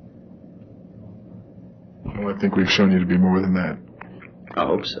guy. Well, I think we've shown you to be more than that. I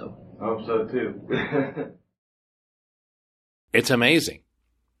hope so. I hope so, too. It's amazing.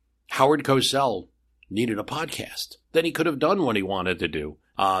 Howard Cosell needed a podcast. Then he could have done what he wanted to do.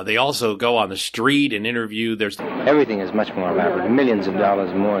 They also go on the street and interview. Everything is much more elaborate. Millions of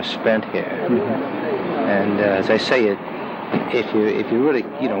dollars more spent here. And as I say, if you really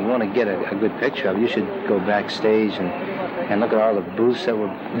want to get a good picture of it, you should go backstage and look at all the booths that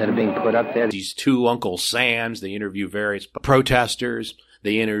are being put up there. These two Uncle Sams, they interview various protesters.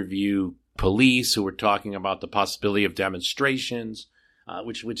 They interview police who were talking about the possibility of demonstrations,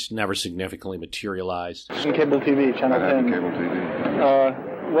 which never significantly materialized. Cable TV, Channel 10. Cable TV.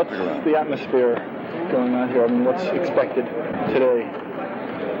 What's the atmosphere going on here? I mean, what's expected today?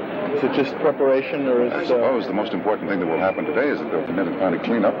 Is it just preparation, or is... I suppose the most important thing that will happen today is that they'll come in and finally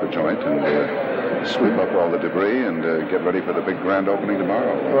clean up the joint and sweep up all the debris and get ready for the big grand opening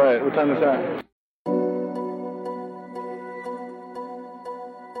tomorrow. Right. What time is that?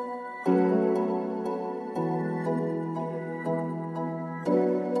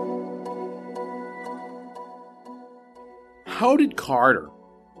 How did Carter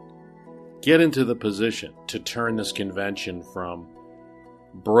get into the position to turn this convention from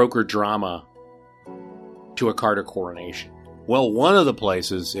broker drama to a Carter coronation? Well, one of the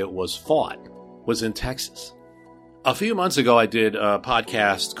places it was fought was in Texas. A few months ago, I did a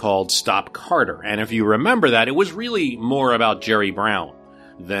podcast called Stop Carter, and if you remember that, it was really more about Jerry Brown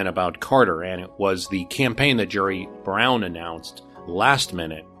than about Carter, and it was the campaign that Jerry Brown announced last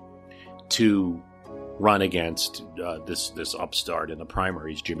minute to run against this upstart in the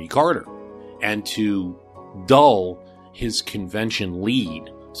primaries, Jimmy Carter, and to dull his convention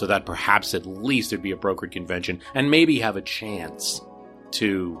lead so that perhaps at least there'd be a brokered convention and maybe have a chance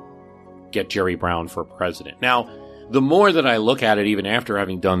to get Jerry Brown for president. Now, the more that I look at it, even after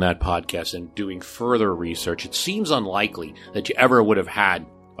having done that podcast and doing further research, it seems unlikely that you ever would have had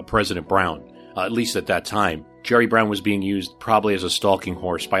a President Brown, at least at that time. Jerry Brown was being used probably as a stalking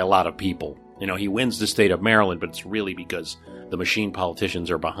horse by a lot of people. He wins the state of Maryland, but it's really because the machine politicians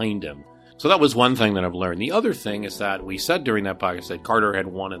are behind him. So that was one thing that I've learned. The other thing is that we said during that podcast that Carter had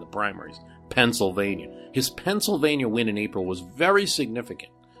won in the primaries, Pennsylvania. His Pennsylvania win in April was very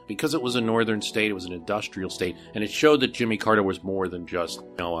significant because it was a northern state, it was an industrial state, and it showed that Jimmy Carter was more than just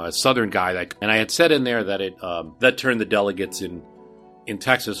a southern guy. And I had said in there that that turned the delegates in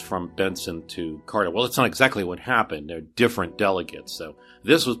Texas from Benson to Carter. Well, it's not exactly what happened. They're different delegates. So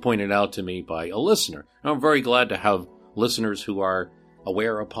this was pointed out to me by a listener. And I'm very glad to have listeners who are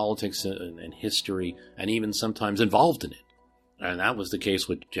aware of politics and history and even sometimes involved in it. And that was the case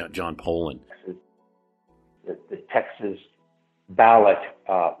with John Poland. The Texas ballot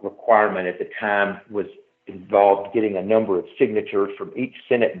requirement at the time was involved getting a number of signatures from each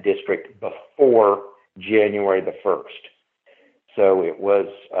Senate district before January the 1st. So it was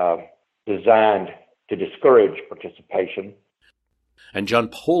designed to discourage participation. And John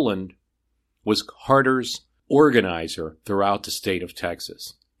Poland was Carter's organizer throughout the state of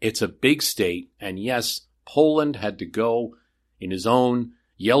Texas. It's a big state, and yes, Poland had to go in his own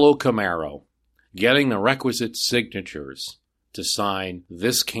yellow Camaro, getting the requisite signatures to sign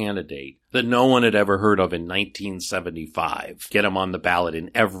this candidate that no one had ever heard of in 1975. Get him on the ballot in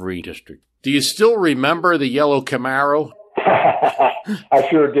every district. Do you still remember the yellow Camaro? I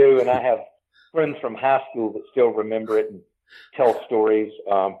sure do, and I have friends from high school that still remember it and tell stories.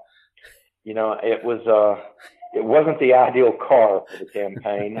 It wasn't the ideal car for the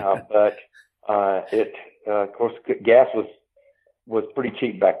campaign, but of course, gas was pretty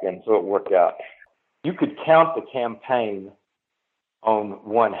cheap back then, so it worked out. You could count the campaign on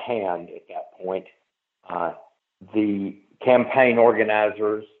one hand at that point. The campaign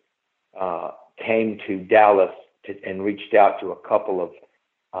organizers came to Dallas and reached out to a couple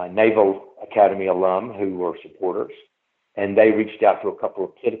of Naval Academy alum who were supporters, and they reached out to a couple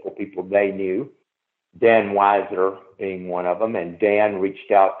of political people they knew, Dan Weiser being one of them, and Dan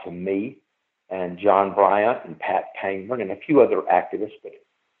reached out to me and John Bryant and Pat Pangburn and a few other activists. But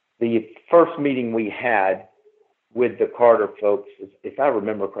the first meeting we had with the Carter folks, if I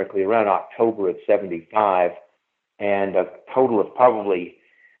remember correctly, around October of 75, and a total of probably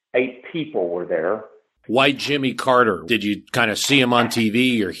 8 people were there. Why Jimmy Carter? Did you kind of see him on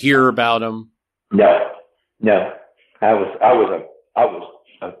TV or hear about him? No. I was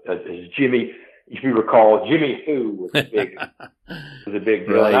Jimmy. If you recall, Jimmy Who was a big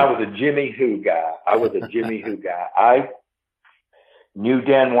deal. Right. And I was a Jimmy Who guy. I knew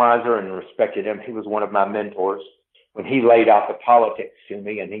Dan Weiser and respected him. He was one of my mentors when he laid out the politics to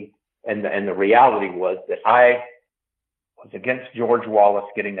me, and the reality was that I was against George Wallace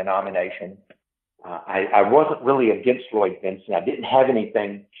getting the nomination. I wasn't really against Lloyd Bentsen. I didn't have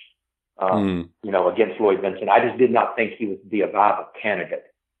anything, against Lloyd Bentsen. I just did not think he would be a viable candidate.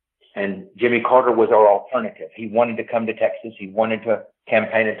 and Jimmy Carter was our alternative. He wanted to come to Texas. He wanted to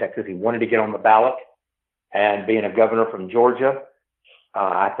campaign in Texas. He wanted to get on the ballot. And being a governor from Georgia,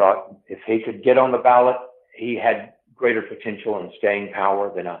 I thought if he could get on the ballot, he had greater potential in staying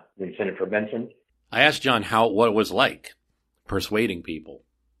power than Senator Benson. I asked John what it was like persuading people,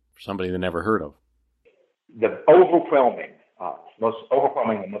 somebody they never heard of. The most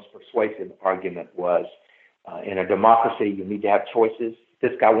overwhelming and most persuasive argument was, in a democracy, you need to have choices. If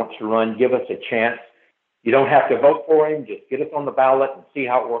this guy wants to run, give us a chance. You don't have to vote for him. Just get us on the ballot and see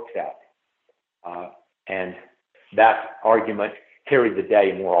how it works out. And that argument carried the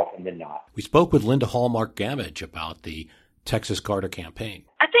day more often than not. We spoke with Linda Hallmark Gamage about the Texas Carter campaign.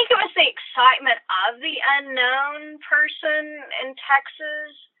 I think it was the excitement of the unknown person in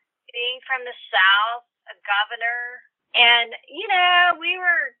Texas, being from the South, a governor. And, we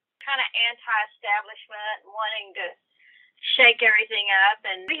were kind of anti-establishment, wanting to shake everything up.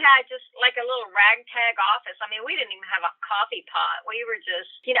 And we had just like a little ragtag office. I mean, we didn't even have a coffee pot. We were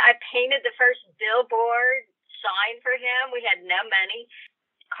just, I painted the first billboard sign for him. We had no money,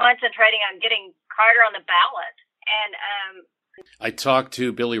 concentrating on getting Carter on the ballot. And I talked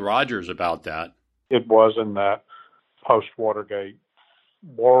to Billy Rogers about that. It was in that post-Watergate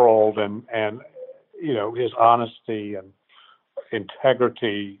world, and his honesty and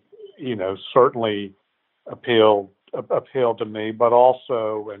integrity, certainly appealed to me, but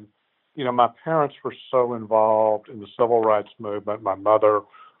also, and my parents were so involved in the civil rights movement. My mother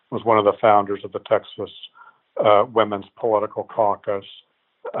was one of the founders of the Texas Women's Political Caucus,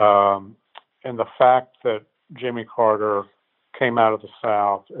 and the fact that Jimmy Carter came out of the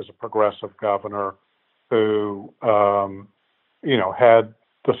South as a progressive governor who, had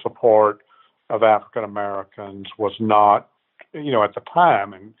the support of African Americans was not, at the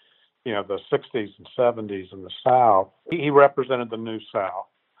time, and the 60s and 70s in the South, he represented the New South.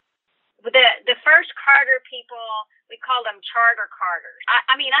 The first Carter people, we called them charter Carters.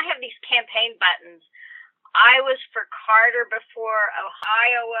 I have these campaign buttons. I was for Carter before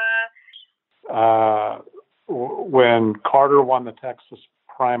Iowa. When Carter won the Texas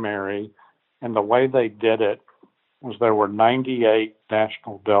primary, and the way they did it was there were 98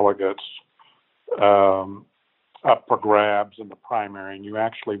 national delegates up for grabs in the primary, and you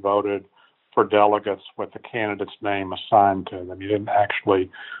actually voted for delegates with the candidate's name assigned to them. You didn't actually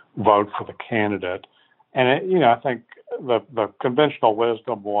vote for the candidate. And, I think the conventional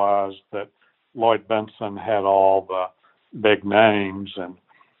wisdom was that Lloyd Benson had all the big names, and,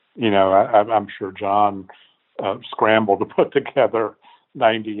 I'm sure John scrambled to put together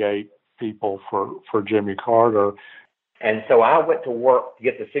 98 people for Jimmy Carter. And so I went to work to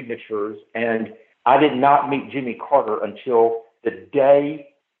get the signatures, and I did not meet Jimmy Carter until the day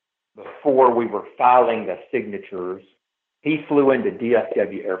before we were filing the signatures. He flew into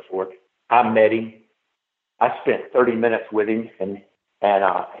DFW Airport. I met him. I spent 30 minutes with him, and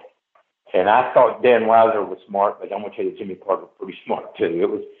I thought Dan Weiser was smart, but I'm gonna tell you, Jimmy Carter was pretty smart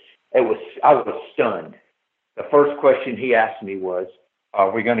too. I was stunned. The first question he asked me was, "Are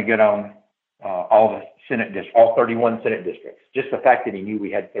we going to get on all 31 Senate districts?" Just the fact that he knew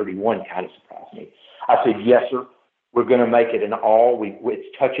we had 31 kind of surprised me. I said, "Yes, sir. We're going to make it in all.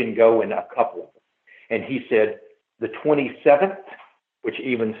 It's touch and go in a couple of them." And he said, "The 27th," which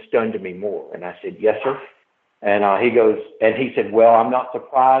even stunned me more. And I said, "Yes, sir." And he said, "Well, I'm not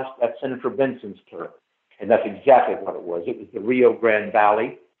surprised. That's Senator Benson's turn." And that's exactly what it was. It was the Rio Grande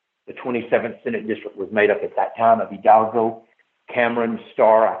Valley. The 27th Senate District was made up at that time of Hidalgo, Cameron,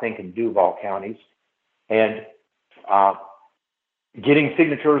 Starr, I think, and Duval counties. And getting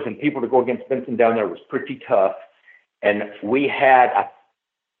signatures and people to go against Benson down there was pretty tough. And we had,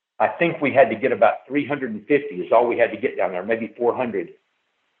 I think we had to get about 350 is all we had to get down there, maybe 400.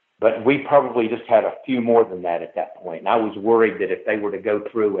 But we probably just had a few more than that at that point. And I was worried that if they were to go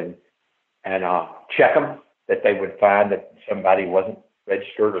through and check them, that they would find that somebody wasn't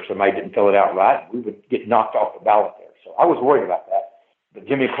registered or somebody didn't fill it out right. We would get knocked off the ballot there. So I was worried about that. But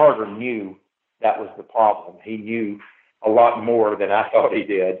Jimmy Carter knew that was the problem. He knew a lot more than I thought he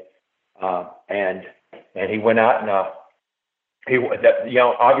did. And he went out and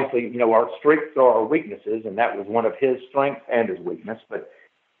obviously, our strengths are our weaknesses, and that was one of his strengths and his weakness. But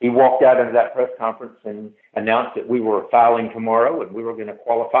he walked out into that press conference and announced that we were filing tomorrow and we were going to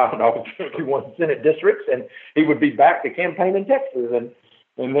qualify in all 31 Senate districts, and he would be back to campaign in Texas. And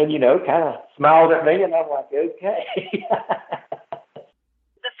then, kind of smiled at me, and I'm like, okay.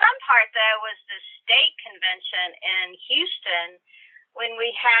 The fun part, though, was the state convention in Houston when we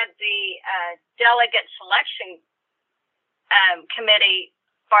had the delegate selection committee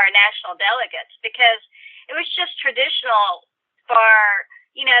for our national delegates, because it was just traditional for,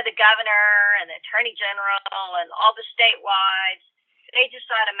 the governor and the attorney general and all the statewides, they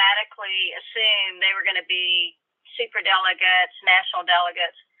just automatically assumed they were going to be super delegates, national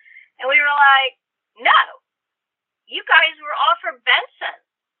delegates. And we were like, no, you guys were all for Benson.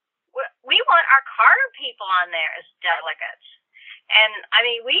 We want our Carter people on there as delegates. And, I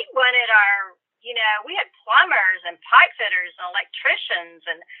mean, we wanted our, we had plumbers and pipe fitters and electricians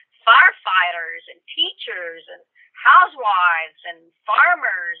and firefighters and teachers and housewives and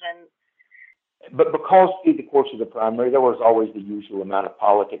farmers and. But because through the course of the primary, there was always the usual amount of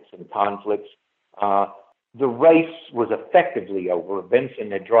politics and conflicts. The race was effectively over. Benson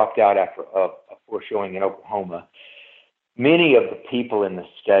had dropped out after a poor showing in Oklahoma. Many of the people in the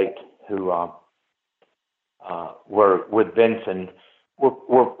state who were with Benson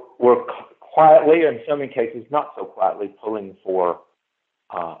were quietly, in some cases not so quietly, pulling for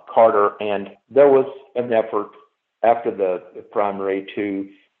Carter. And there was an effort after the primary to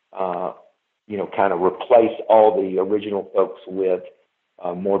kind of replace all the original folks with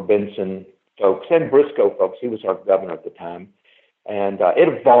more Benson folks and Briscoe folks. He was our governor at the time. And it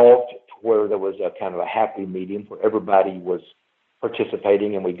evolved to where there was a kind of a happy medium where everybody was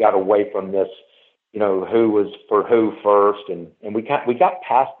participating, and we got away from this, who was for who first, and we got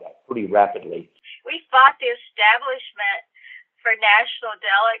past that pretty rapidly. We fought the establishment for national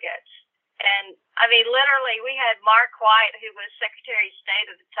delegates. And, I mean, literally, we had Mark White, who was Secretary of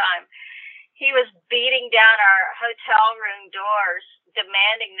State at the time. He was beating down our hotel room doors,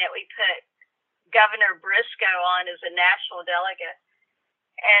 demanding that we put Governor Briscoe on as a national delegate.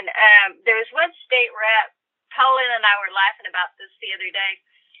 And there was one state rep, Colin and I were laughing about this the other day.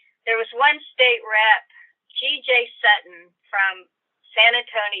 There was one state rep, G.J. Sutton from San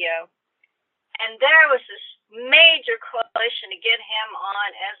Antonio, and there was this major coalition to get him on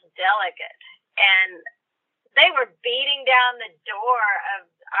as delegate. And they were beating down the door of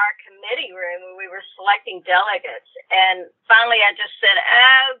our committee room when we were selecting delegates. And finally I just said,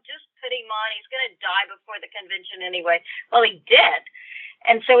 just put him on. He's going to die before the convention anyway. Well, he did.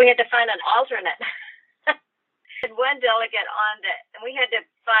 And so we had to find an alternate. Had one delegate on that, and we had to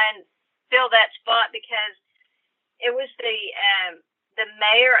fill that spot because it was the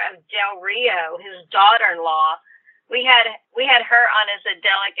mayor of Del Rio, his daughter-in-law. We had her on as a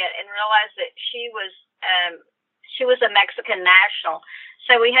delegate and realized that she was a Mexican national,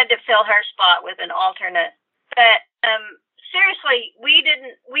 so we had to fill her spot with an alternate. But seriously, we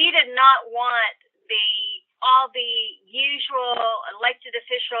did not want all the usual elected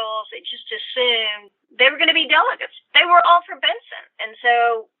officials that just assumed they were going to be delegates. They were all for Benson, and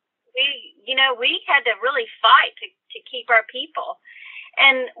so we had to really fight to keep our people.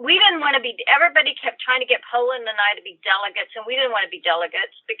 And we didn't want to be, everybody kept trying to get Poland and I to be delegates, and we didn't want to be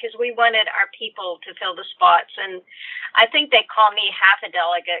delegates because we wanted our people to fill the spots. And I think they call me half a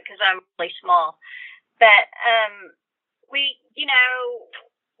delegate because I'm really small. But we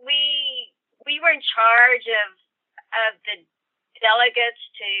were in charge of the delegates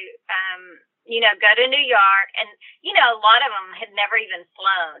to, go to New York. And, a lot of them had never even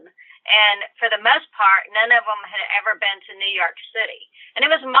flown. And for the most part, none of them had ever been to New York City. And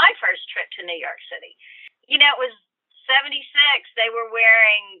it was my first trip to New York City. It was 76. They were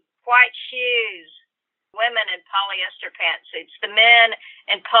wearing white shoes, women in polyester pantsuits, the men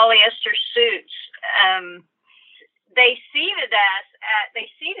in polyester suits. They seated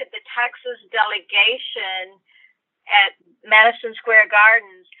the Texas delegation at Madison Square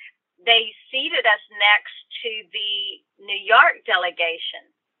Gardens. They seated us next to the New York delegation.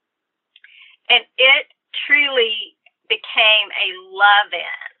 And it truly became a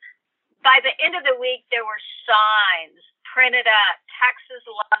love-in. By the end of the week, there were signs printed up. Texas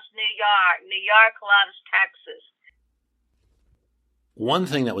loves New York. New York loves Texas. One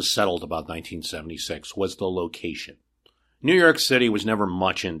thing that was settled about 1976 was the location. New York City was never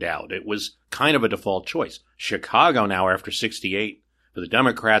much in doubt. It was kind of a default choice. Chicago now, after 68, for the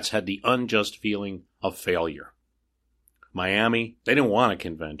Democrats, had the unjust feeling of failure. Miami, they didn't want a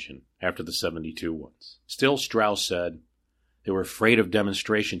convention after the 72 ones. Still, Strauss said they were afraid of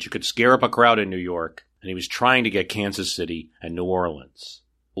demonstrations. You could scare up a crowd in New York, and he was trying to get Kansas City and New Orleans.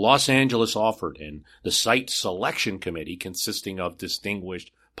 Los Angeles offered, and the site selection committee, consisting of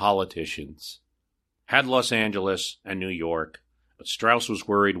distinguished politicians, had Los Angeles and New York, but Strauss was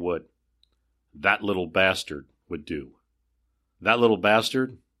worried what that little bastard would do. That little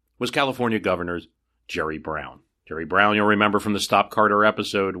bastard was California Governor Jerry Brown. Jerry Brown, you'll remember from the Stop Carter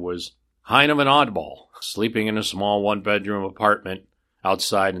episode, was kind of an oddball, sleeping in a small one-bedroom apartment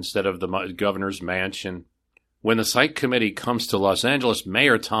outside instead of the governor's mansion. When the site committee comes to Los Angeles,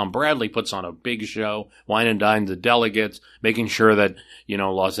 Mayor Tom Bradley puts on a big show, wine and dine the delegates, making sure that,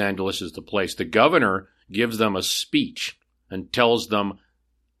 Los Angeles is the place. The governor gives them a speech and tells them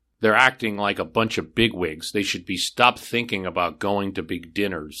they're acting like a bunch of bigwigs. They should be stopped thinking about going to big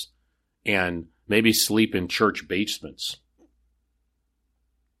dinners and maybe sleep in church basements.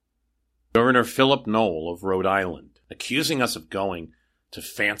 Governor Philip Knoll of Rhode Island, accusing us of going to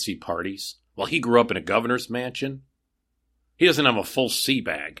fancy parties while he grew up in a governor's mansion. He doesn't have a full sea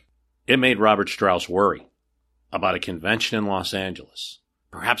bag. It made Robert Strauss worry about a convention in Los Angeles,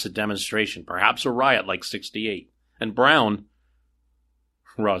 perhaps a demonstration, perhaps a riot like '68. And Brown,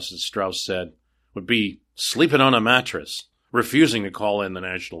 Strauss said, would be sleeping on a mattress, refusing to call in the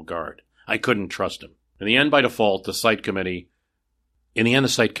National Guard. I couldn't trust him. In the end, by default, the site committee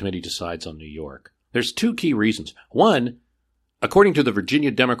decides on New York. There's two key reasons. One, according to the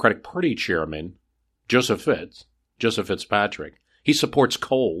Virginia Democratic Party chairman, Joseph Fitzpatrick, he supports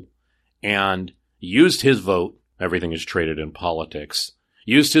coal and used his vote, everything is traded in politics,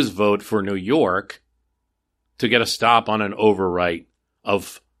 used his vote for New York to get a stop on an overwrite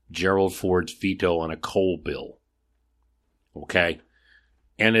of Gerald Ford's veto on a coal bill. Okay?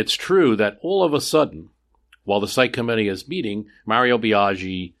 And it's true that all of a sudden, while the site committee is meeting, Mario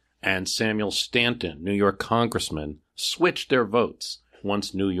Biaggi and Samuel Stanton, New York congressmen, switch their votes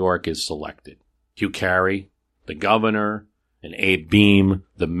once New York is selected. Hugh Carey, the governor, and Abe Beame,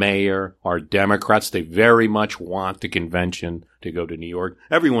 the mayor, are Democrats. They very much want the convention to go to New York.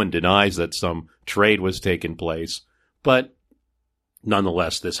 Everyone denies that some trade was taking place, but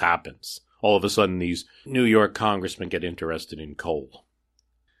nonetheless, this happens. All of a sudden, these New York congressmen get interested in coal.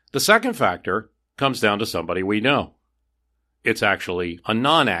 The second factor comes down to somebody we know. It's actually a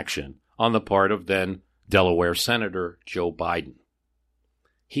non-action on the part of then Delaware Senator Joe Biden.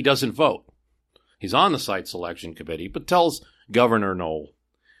 He doesn't vote. He's on the site selection committee, but tells Governor Knoll,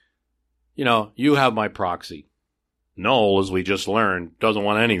 you have my proxy. Knoll, as we just learned, doesn't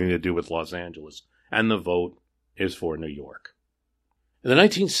want anything to do with Los Angeles, and the vote is for New York. In the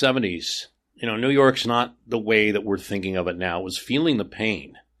 1970s, New York's not the way that we're thinking of it now. It was feeling the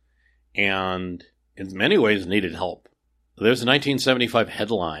pain, and in many ways needed help. There's a 1975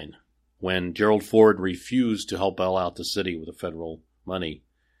 headline when Gerald Ford refused to help bail out the city with the federal money.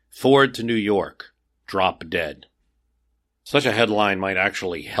 Ford to New York, drop dead. Such a headline might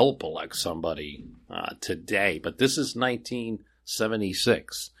actually help elect somebody today, but this is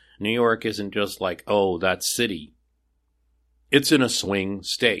 1976. New York isn't just like, that city. It's in a swing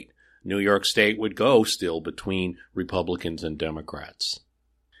state. New York State would go still between Republicans and Democrats.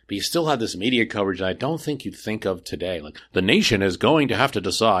 But you still have this media coverage that I don't think you'd think of today. Like, the nation is going to have to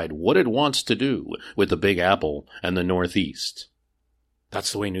decide what it wants to do with the Big Apple and the Northeast.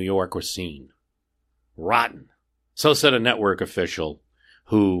 That's the way New York was seen. Rotten. So said a network official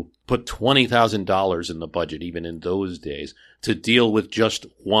who put $20,000 in the budget, even in those days, to deal with just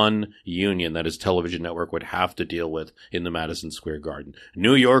one union that his television network would have to deal with in the Madison Square Garden.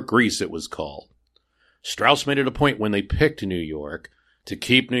 New York Grease, it was called. Strauss made it a point when they picked New York to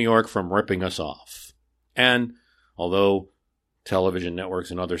keep New York from ripping us off. And although television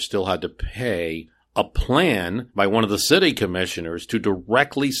networks and others still had to pay, a plan by one of the city commissioners to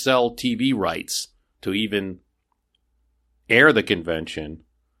directly sell TV rights to even air the convention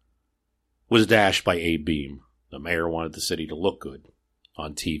was dashed by Abe Beame. The mayor wanted the city to look good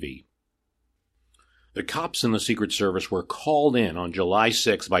on TV. The cops in the Secret Service were called in on July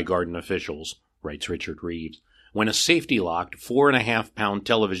 6 by Garden officials, writes Richard Reeves, when a safety-locked 4.5-pound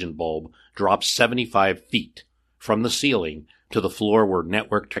television bulb dropped 75 feet from the ceiling to the floor where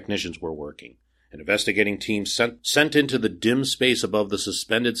network technicians were working. An investigating team sent into the dim space above the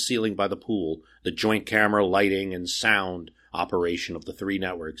suspended ceiling by the pool, the joint camera, lighting, and sound operation of the three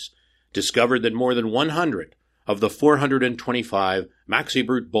networks, discovered that more than 100 of the 425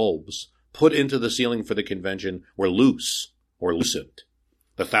 maxi-brute bulbs put into the ceiling for the convention were loose or loosened.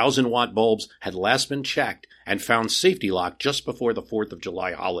 The 1,000-watt bulbs had last been checked and found safety locked just before the 4th of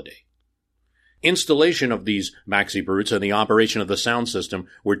July holiday. Installation of these maxi-brutes and the operation of the sound system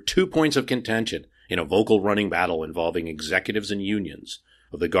were 2 points of contention in a vocal running battle involving executives and unions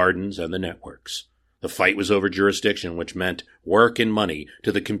of the gardens and the networks. The fight was over jurisdiction, which meant work and money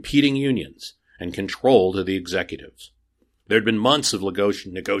to the competing unions and control to the executives. There had been months of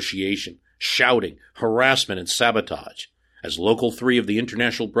negotiation, shouting, harassment, and sabotage, as Local 3 of the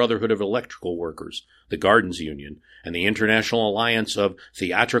International Brotherhood of Electrical Workers, the Gardens Union, and the International Alliance of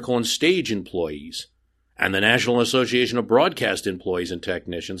Theatrical and Stage Employees, and the National Association of Broadcast Employees and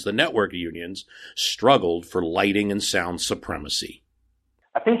Technicians, the network unions, struggled for lighting and sound supremacy.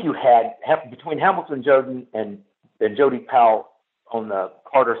 I think you had between Hamilton Jordan and Jody Powell on the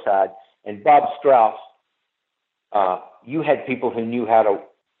Carter side and Bob Strauss, you had people who knew how to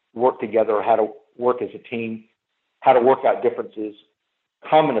work together, or how to work as a team, how to work out differences,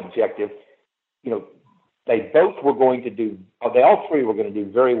 common objective. They all three were going to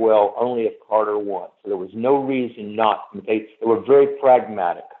do very well only if Carter won. So there was no reason not. They were very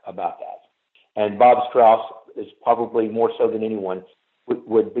pragmatic about that. And Bob Strauss is probably more so than anyone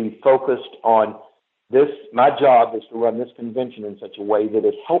would be focused on this. My job is to run this convention in such a way that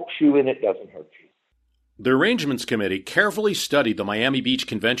it helps you and it doesn't hurt you. The Arrangements Committee carefully studied the Miami Beach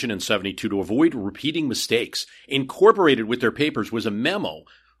Convention in 72 to avoid repeating mistakes. Incorporated with their papers was a memo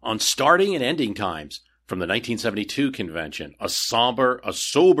on starting and ending times from the 1972 convention, a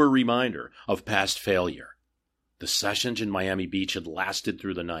sober reminder of past failure. The sessions in Miami Beach had lasted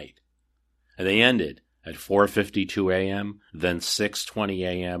through the night, and they ended at 4:52 a.m., then 6:20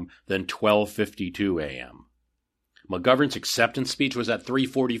 a.m., then 12:52 a.m. McGovern's acceptance speech was at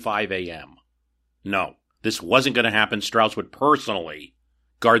 3:45 a.m. No, this wasn't going to happen. Strauss would personally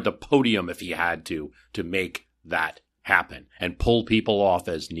guard the podium if he had to make that happen and pull people off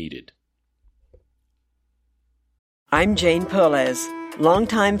as needed. I'm Jane Perlez,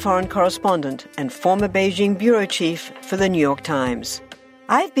 longtime foreign correspondent and former Beijing bureau chief for the New York Times.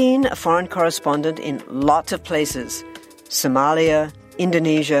 I've been a foreign correspondent in lots of places: Somalia,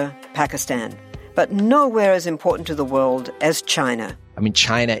 Indonesia, Pakistan, but nowhere as important to the world as China. I mean,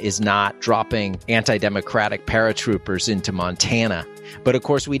 China is not dropping anti-democratic paratroopers into Montana. But of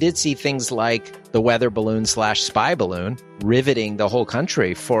course, we did see things like the weather balloon/spy balloon riveting the whole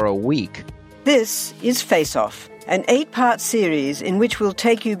country for a week. This is Face Off, an 8-part series in which we'll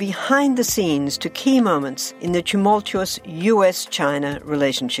take you behind the scenes to key moments in the tumultuous U.S.-China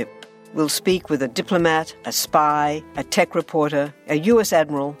relationship. We'll speak with a diplomat, a spy, a tech reporter, a U.S.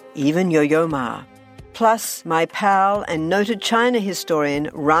 admiral, even Yo-Yo Ma. Plus, my pal and noted China historian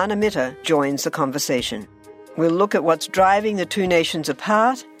Rana Mitter joins the conversation. We'll look at what's driving the two nations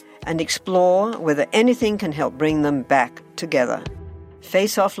apart and explore whether anything can help bring them back together.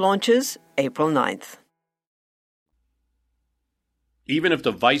 Face Off launches April 9th. Even if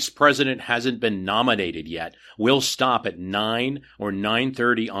the vice president hasn't been nominated yet, we'll stop at 9 or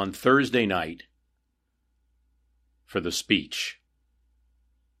 9:30 on Thursday night for the speech.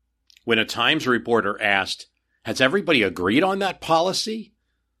 When a Times reporter asked, "Has everybody agreed on that policy?"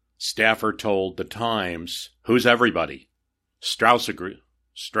 Staffer told the Times, "Who's everybody?" Strauss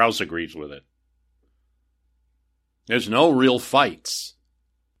agrees with it. There's no real fights.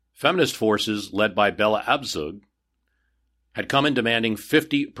 Feminist forces, led by Bella Abzug, had come in demanding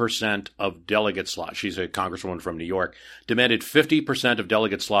 50% of delegate slots. She's a congresswoman from New York, demanded 50% of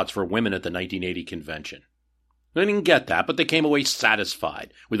delegate slots for women at the 1980 convention. They didn't get that, but they came away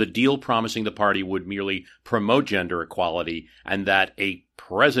satisfied with a deal promising the party would merely promote gender equality and that a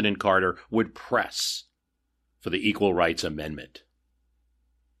President Carter would press for the Equal Rights Amendment.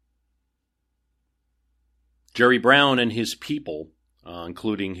 Jerry Brown and his people,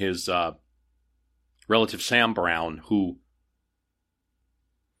 including his relative Sam Brown, who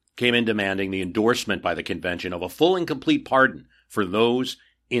came in demanding the endorsement by the convention of a full and complete pardon for those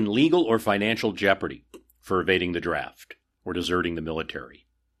in legal or financial jeopardy for evading the draft or deserting the military.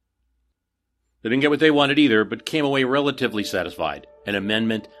 They didn't get what they wanted either, but came away relatively satisfied, an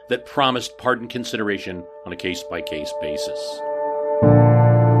amendment that promised pardon consideration on a case-by-case basis.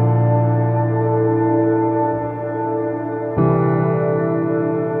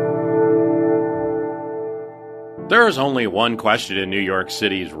 There is only one question in New York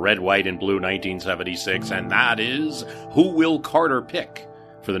City's red, white, and blue 1976, and that is, who will Carter pick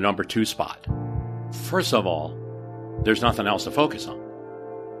for the number 2 spot? First of all, there's nothing else to focus on.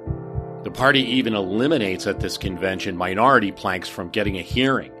 The party even eliminates at this convention minority planks from getting a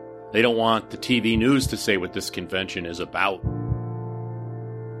hearing. They don't want the TV news to say what this convention is about.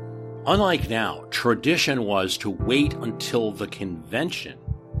 Unlike now, tradition was to wait until the convention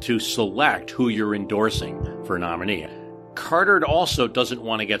to select who you're endorsing for nominee. Carter also doesn't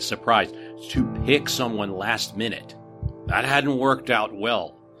want to get surprised to pick someone last minute. That hadn't worked out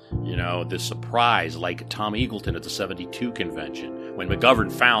well. You know, the surprise, like Tom Eagleton at the 72 convention, when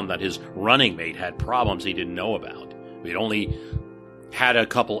McGovern found that his running mate had problems he didn't know about. We'd only had a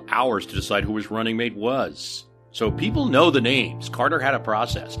couple hours to decide who his running mate was. So people know the names. Carter had a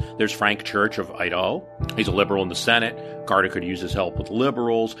process. There's Frank Church of Idaho. He's a liberal in the Senate. Carter could use his help with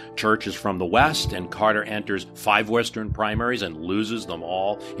liberals. Church is from the West, and Carter enters 5 Western primaries and loses them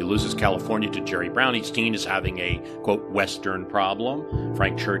all. He loses California to Jerry Brown. He's seen as having a, quote, Western problem.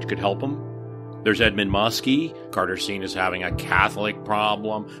 Frank Church could help him. There's Edmund Muskie. Carter's seen as having a Catholic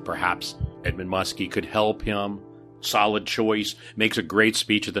problem. Perhaps Edmund Muskie could help him. Solid choice. Makes a great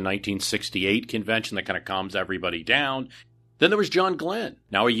speech at the 1968 convention that kind of calms everybody down. Then there was John Glenn,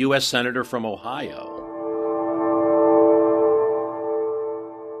 now a U.S. Senator from Ohio.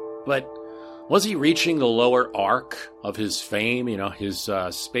 But was he reaching the lower arc of his fame? You know, his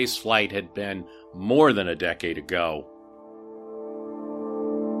space flight had been more than a decade ago.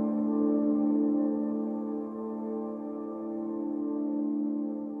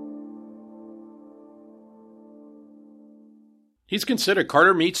 He's considered.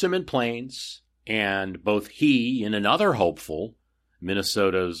 Carter meets him in Plains, and both he and another hopeful,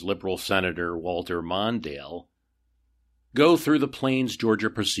 Minnesota's liberal Senator Walter Mondale, go through the Plains, Georgia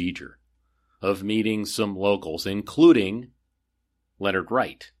procedure of meeting some locals, including Leonard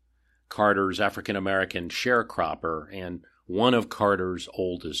Wright, Carter's African-American sharecropper and one of Carter's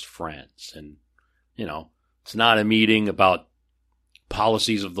oldest friends. And, you know, it's not a meeting about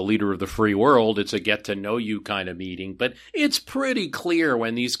policies of the leader of the free world. It's a get-to-know-you kind of meeting. But it's pretty clear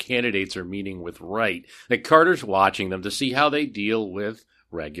when these candidates are meeting with Wright that Carter's watching them to see how they deal with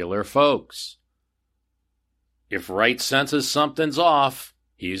regular folks. If Wright senses something's off,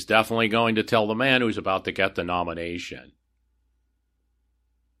 he's definitely going to tell the man who's about to get the nomination.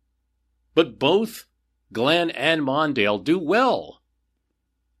 But both Glenn and Mondale do well.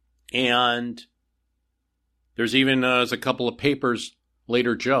 And there's even, as a couple of papers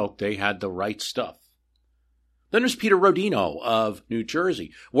later joked, they had the right stuff. Then there's Peter Rodino of New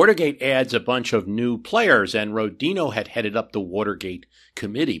Jersey. Watergate adds a bunch of new players, and Rodino had headed up the Watergate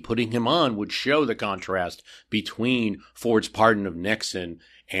committee. Putting him on would show the contrast between Ford's pardon of Nixon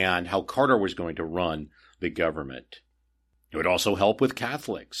and how Carter was going to run the government. It would also help with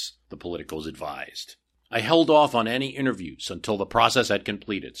Catholics, the politicals advised. I held off on any interviews until the process had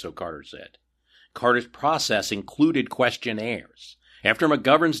completed, so Carter said. Carter's process included questionnaires. After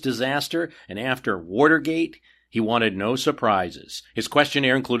McGovern's disaster and after Watergate, he wanted no surprises. His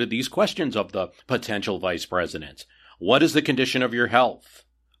questionnaire included these questions of the potential vice president. What is the condition of your health?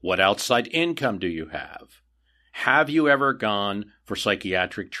 What outside income do you have? Have you ever gone for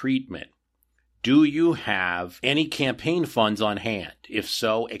psychiatric treatment? Do you have any campaign funds on hand? If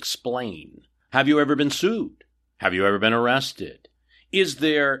so, explain. Have you ever been sued? Have you ever been arrested? Is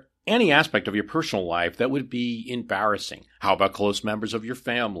there any aspect of your personal life that would be embarrassing? How about close members of your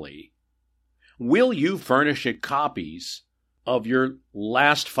family? Will you furnish it copies of your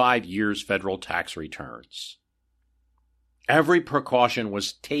last 5 years' federal tax returns? Every precaution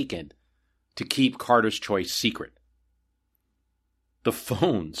was taken to keep Carter's choice secret. The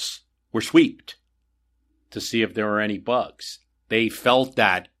phones were sweeped to see if there were any bugs. They felt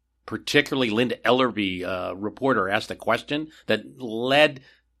that, particularly Linda Ellerby, a reporter, asked a question that led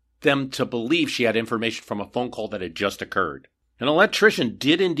them to believe she had information from a phone call that had just occurred. An electrician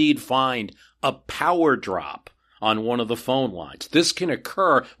did indeed find a power drop on one of the phone lines. This can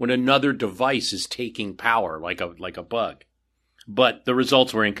occur when another device is taking power, like a bug. But the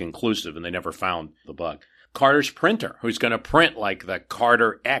results were inconclusive, and they never found the bug. Carter's printer, who's going to print like the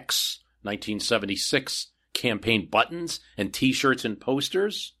Carter X 1976 campaign buttons and T-shirts and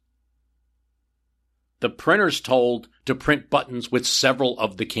posters, the printer's told to print buttons with several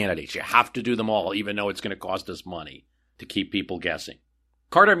of the candidates. You have to do them all, even though it's going to cost us money to keep people guessing.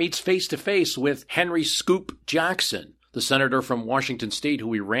 Carter meets face-to-face with Henry Scoop Jackson, the senator from Washington State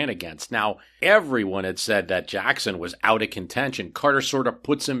who he ran against. Now, everyone had said that Jackson was out of contention. Carter sort of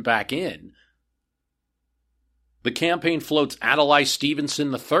puts him back in. The campaign floats Adlai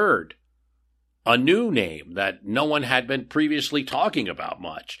Stevenson III, a new name that no one had been previously talking about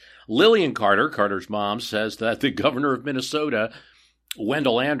much. Lillian Carter, Carter's mom, says that the governor of Minnesota,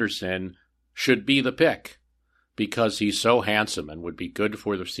 Wendell Anderson, should be the pick because he's so handsome and would be good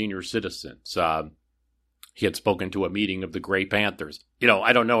for the senior citizens. He had spoken to a meeting of the Grey Panthers. You know,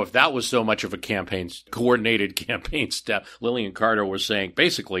 I don't know if that was so much of a coordinated campaign step. Lillian Carter was saying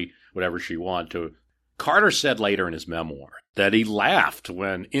basically whatever she wanted to. Carter said later in his memoir that he laughed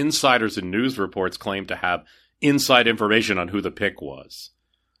when insiders and news reports claimed to have inside information on who the pick was.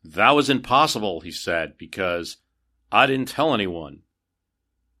 That was impossible, he said, because I didn't tell anyone.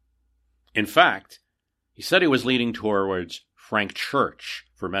 In fact, he said he was leaning towards Frank Church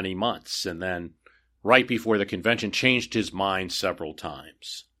for many months, and then right before the convention changed his mind several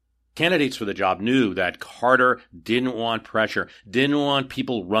times. Candidates for the job knew that Carter didn't want pressure, didn't want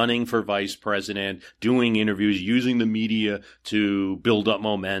people running for vice president, doing interviews, using the media to build up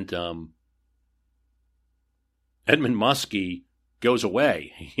momentum. Edmund Muskie goes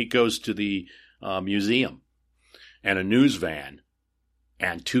away. He goes to the museum and a news van,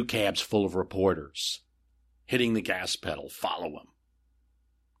 and 2 cabs full of reporters. Hitting the gas pedal, follow him.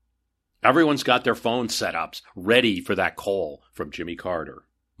 Everyone's got their phones set up, ready for that call from Jimmy Carter.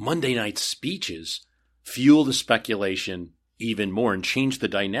 Monday night's speeches fuel the speculation even more and change the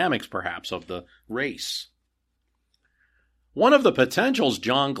dynamics, perhaps, of the race. One of the potentials,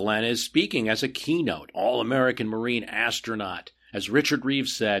 John Glenn is speaking as a keynote, All-American Marine astronaut. As Richard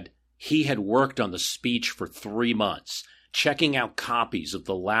Reeves said, he had worked on the speech for 3 months, checking out copies of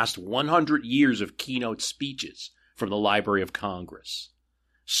the last 100 years of keynote speeches from the Library of Congress,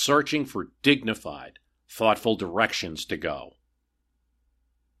 searching for dignified, thoughtful directions to go.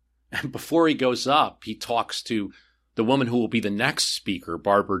 And before he goes up, he talks to the woman who will be the next speaker,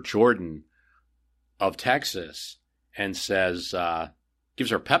 Barbara Jordan of Texas, and says,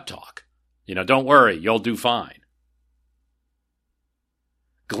 gives her a pep talk. Don't worry, you'll do fine.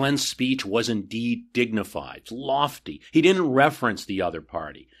 Glenn's speech was indeed dignified, lofty. He didn't reference the other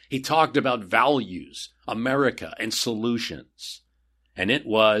party. He talked about values, America, and solutions. And it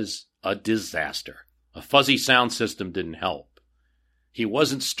was a disaster. A fuzzy sound system didn't help. He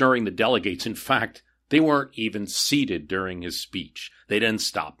wasn't stirring the delegates. In fact, they weren't even seated during his speech. They didn't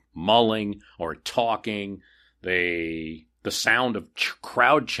stop mulling or talking. The sound of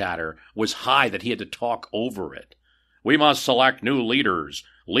crowd chatter was high that he had to talk over it. We must select new leaders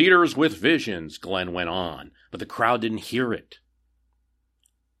with visions, Glenn went on, but the crowd didn't hear it.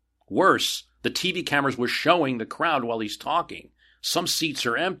 Worse, the TV cameras were showing the crowd while he's talking. Some seats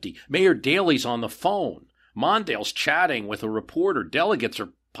are empty. Mayor Daley's on the phone. Mondale's chatting with a reporter. Delegates are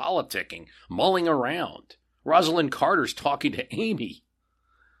politicking, mulling around. Rosalind Carter's talking to Amy.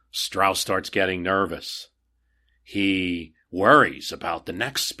 Strauss starts getting nervous. He worries about the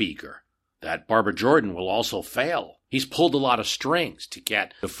next speaker, that Barbara Jordan will also fail. He's pulled a lot of strings to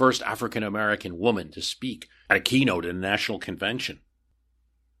get the first African-American woman to speak at a keynote at a national convention.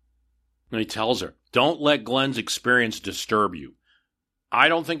 And he tells her, don't let Glenn's experience disturb you. I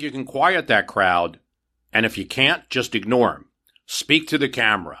don't think you can quiet that crowd, and if you can't, just ignore him. Speak to the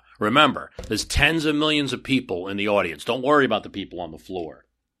camera. Remember, there's tens of millions of people in the audience. Don't worry about the people on the floor.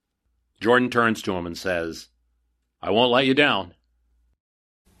 Jordan turns to him and says, I won't let you down.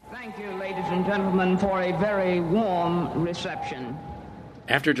 Thank you, ladies and gentlemen, for a very warm reception.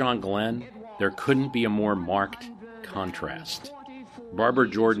 After John Glenn, there couldn't be a more marked contrast. Barbara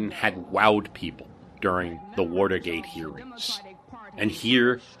Jordan had wowed people during the Watergate hearings. And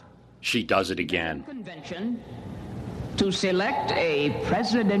here, she does it again. Convention to select a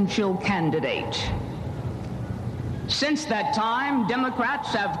presidential candidate. Since that time,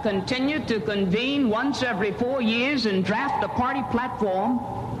 Democrats have continued to convene once every 4 years and draft a party platform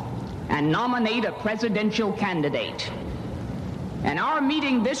and nominate a presidential candidate. And our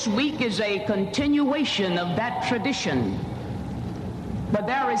meeting this week is a continuation of that tradition. But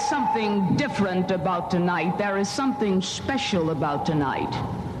there is something different about tonight. There is something special about tonight.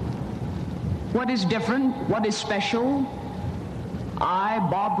 What is different? What is special? I,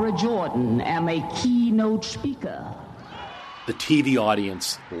 Barbara Jordan, am a keynote speaker. The TV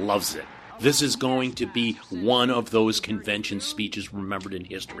audience loves it. This is going to be one of those convention speeches remembered in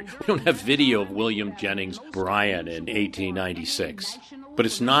history. We don't have video of William Jennings Bryan in 1896. But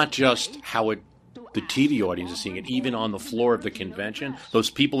it's not just how the TV audience is seeing it. Even on the floor of the convention, those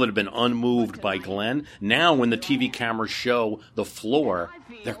people that have been unmoved by Glenn, now when the TV cameras show the floor,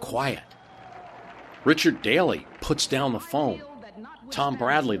 they're quiet. Richard Daley puts down the phone. Tom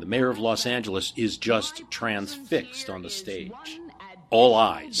Bradley, the mayor of Los Angeles, is just transfixed on the stage. All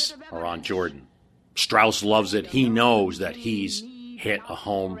eyes are on Jordan. Strauss loves it. He knows that he's hit a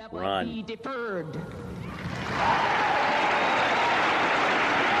home run.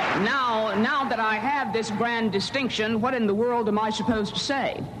 Now that I have this grand distinction, what in the world am I supposed to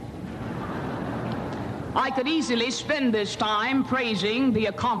say? I could easily spend this time praising the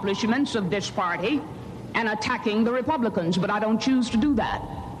accomplishments of this party and attacking the Republicans, but I don't choose to do that.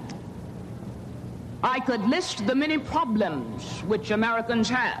 I could list the many problems which Americans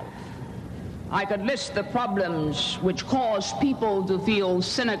have. I could list the problems which cause people to feel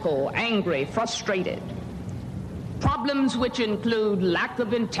cynical, angry, frustrated. Problems which include lack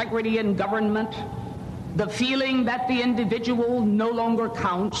of integrity in government, the feeling that the individual no longer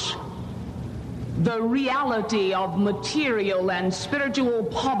counts, the reality of material and spiritual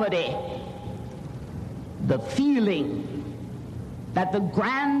poverty, the feeling that the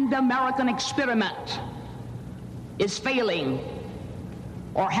grand American experiment is failing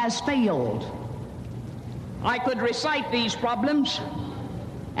or has failed. I could recite these problems,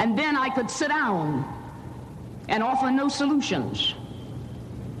 and then I could sit down and offer no solutions.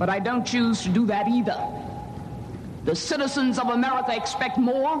 But I don't choose to do that either. The citizens of America expect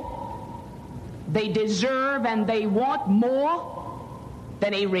more. They deserve and they want more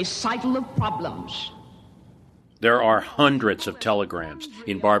than a recital of problems. There are hundreds of telegrams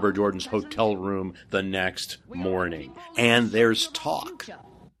in Barbara Jordan's hotel room the next morning. And there's talk.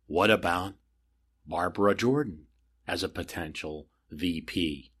 What about Barbara Jordan as a potential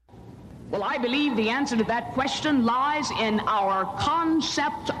VP? Well, I believe the answer to that question lies in our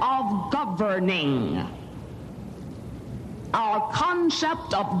concept of governing. Our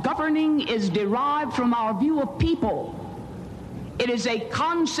concept of governing is derived from our view of people. It is a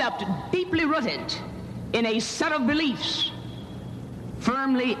concept deeply rooted in a set of beliefs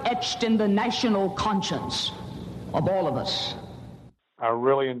firmly etched in the national conscience of all of us. I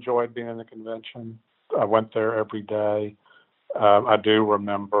really enjoyed being in the convention. I went there every day. I do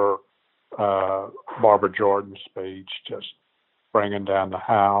remember Barbara Jordan's speech, just bringing down the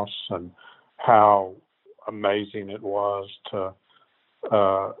house, and how amazing it was to,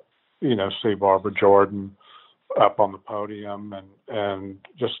 see Barbara Jordan up on the podium, and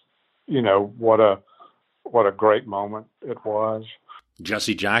just, what a great moment it was.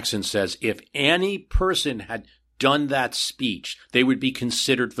 Jesse Jackson says if any person had done that speech, they would be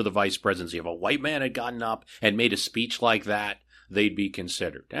considered for the vice presidency. If a white man had gotten up and made a speech like that, they'd be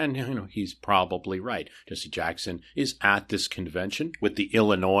considered. And, he's probably right. Jesse Jackson is at this convention with the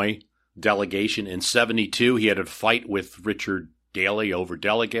Illinois delegation. In 1972, he had a fight with Richard Daley over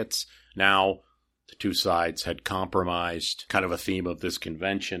delegates. Now, the two sides had compromised, kind of a theme of this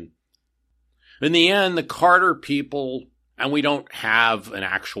convention. In the end, the Carter people, and we don't have an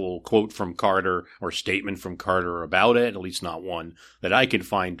actual quote from Carter or statement from Carter about it, at least not one that I can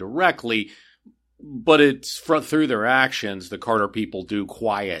find directly, but it's through their actions, the Carter people do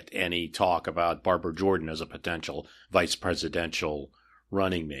quiet any talk about Barbara Jordan as a potential vice presidential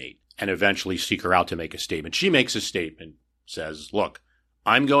running mate, and eventually seek her out to make a statement. She makes a statement, says, look,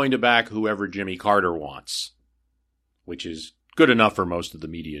 I'm going to back whoever Jimmy Carter wants, which is good enough for most of the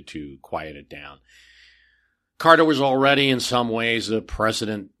media to quiet it down. Carter was already in some ways a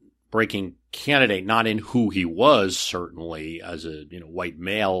precedent-breaking candidate, not in who he was, certainly, as a white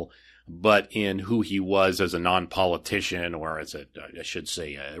male, but in who he was as a non-politician, or as a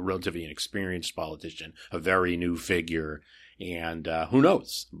relatively inexperienced politician, a very new figure. And who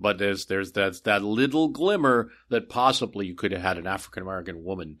knows? But there's that little glimmer that possibly you could have had an African-American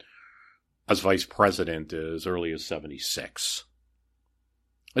woman as vice president as early as 1976.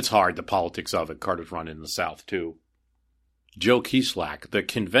 It's hard, the politics of it. Carter's run in the South, too. Joe Kieslak, the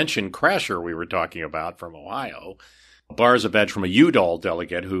convention crasher we were talking about from Ohio, bars a bed from a Udall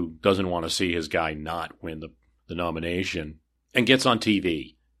delegate who doesn't want to see his guy not win the nomination, and gets on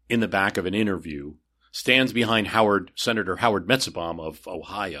TV in the back of an interview, stands behind Senator Howard Metzenbaum of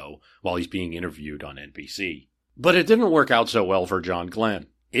Ohio while he's being interviewed on NBC. But it didn't work out so well for John Glenn.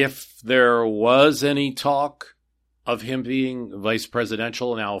 If there was any talk of him being vice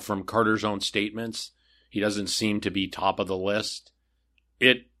presidential, now from Carter's own statements, he doesn't seem to be top of the list.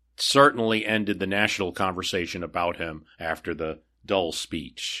 It certainly ended the national conversation about him after the Dole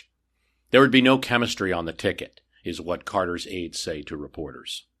speech. There would be no chemistry on the ticket, is what Carter's aides say to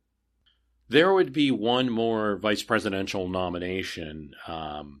reporters. There would be one more vice presidential nomination.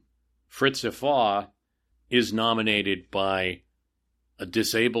 Fritz Ifaw is nominated by a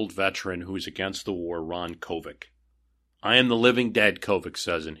disabled veteran who's against the war, Ron Kovic. I am the living dead, Kovic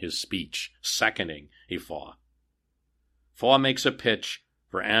says in his speech, seconding Ifaw. Ifaw makes a pitch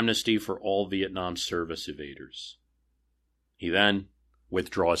for amnesty for all Vietnam service evaders. He then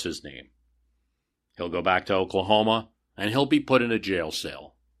withdraws his name. He'll go back to Oklahoma, and he'll be put in a jail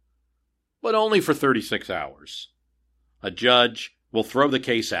cell. But only for 36 hours. A judge will throw the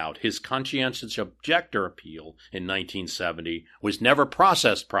case out. His conscientious objector appeal in 1970 was never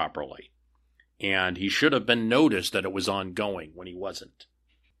processed properly, and he should have been noticed that it was ongoing when he wasn't.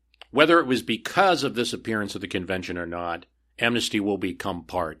 Whether it was because of this appearance at the convention or not, amnesty will become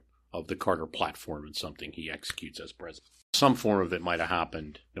part of the Carter platform and something he executes as president. Some form of it might have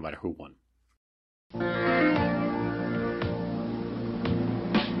happened, no matter who won.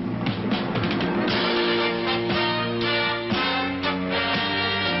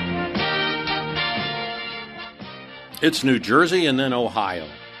 It's New Jersey and then Ohio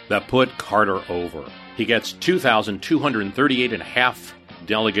that put Carter over. He gets 2,238.5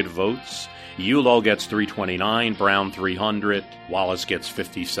 delegate votes. Ullo gets 329, Brown 300, Wallace gets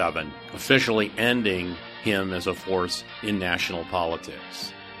 57, officially ending him as a force in national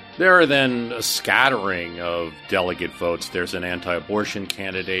politics. There are then a scattering of delegate votes. There's an anti-abortion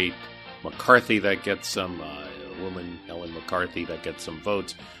candidate, McCarthy, that gets some, a woman, Ellen McCarthy, that gets some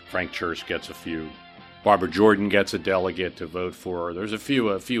votes. Frank Church gets a few. Barbara Jordan gets a delegate to vote for her. There's a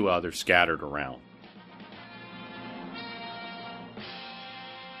few others scattered around.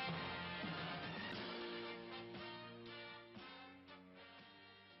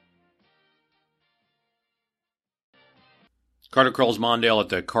 Carter calls Mondale at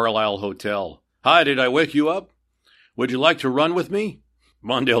the Carlisle Hotel. "Hi, did I wake you up? Would you like to run with me?"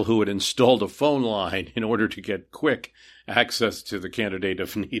 Mondale, who had installed a phone line in order to get quick access to the candidate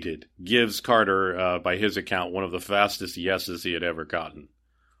if needed, gives Carter, by his account, one of the fastest yeses he had ever gotten.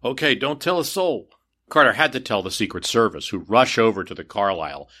 "Okay, don't tell a soul." Carter had to tell the Secret Service, who rush over to the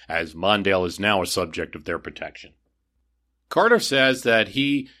Carlisle, as Mondale is now a subject of their protection. Carter says that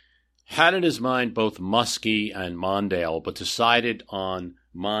he had in his mind both Muskie and Mondale, but decided on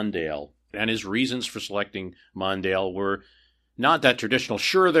Mondale. And his reasons for selecting Mondale were not that traditional.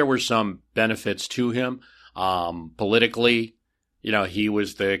 Sure, there were some benefits to him. Politically, he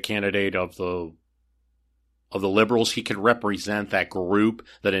was the candidate of the liberals. He could represent that group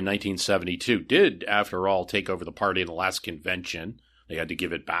that in 1972 did, after all, take over the party in the last convention. They had to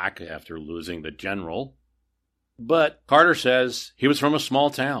give it back after losing the general. But Carter says he was from a small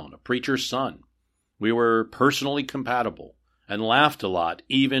town, a preacher's son. We were personally compatible and laughed a lot,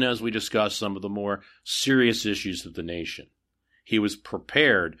 even as we discussed some of the more serious issues of the nation. He was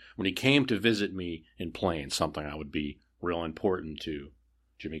prepared when he came to visit me in Plains, something that would be real important to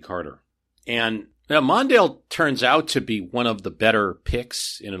Jimmy Carter. And now Mondale turns out to be one of the better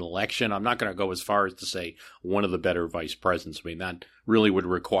picks in an election. I'm not going to go as far as to say one of the better vice presidents. I mean, that really would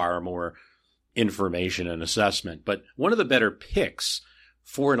require more information and assessment, but one of the better picks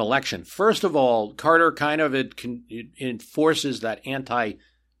for an election. First of all, Carter kind of it enforces that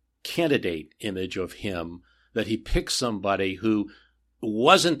anti-candidate image of him, that he picks somebody who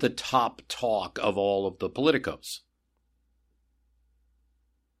wasn't the top talk of all of the politicos.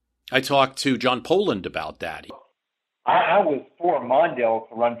 I talked to John Poland about that. I was for Mondale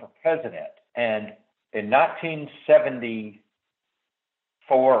to run for president, and in 1974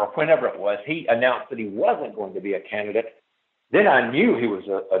 or whenever it was, he announced that he wasn't going to be a candidate. Then I knew he was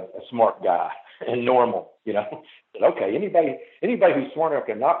a smart guy and normal, Said, okay, anybody who's smart enough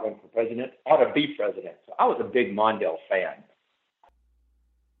to not run for president ought to be president. So I was a big Mondale fan.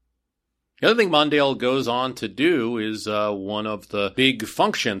 The other thing Mondale goes on to do is one of the big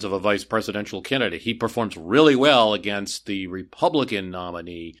functions of a vice presidential candidate. He performs really well against the Republican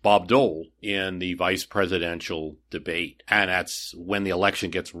nominee, Bob Dole, in the vice presidential debate. And that's when the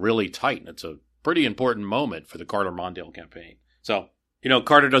election gets really tight. And it's a pretty important moment for the Carter-Mondale campaign. So,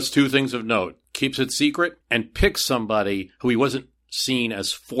 Carter does two things of note. Keeps it secret and picks somebody who he wasn't seen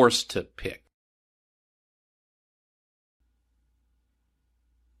as forced to pick.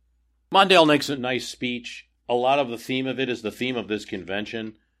 Mondale makes a nice speech. A lot of the theme of it is the theme of this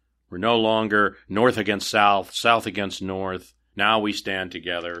convention. We're no longer North against South, South against North. Now we stand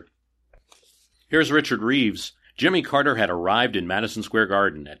together. Here's Richard Reeves. Jimmy Carter had arrived in Madison Square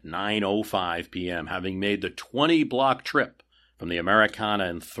Garden at 9:05 p.m., having made the 20-block trip from the Americana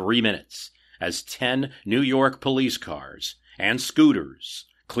in 3 minutes, as 10 New York police cars and scooters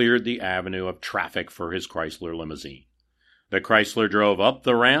cleared the avenue of traffic for his Chrysler limousine. The Chrysler drove up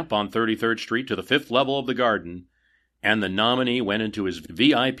the ramp on 33rd Street to the 5th level of the garden, and the nominee went into his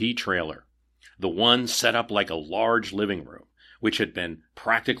VIP trailer, the one set up like a large living room, which had been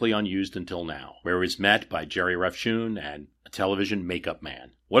practically unused until now, where he was met by Jerry Rafshoon and a television makeup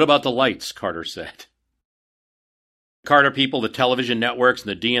man. "What about the lights?" Carter said. Carter people, the television networks, and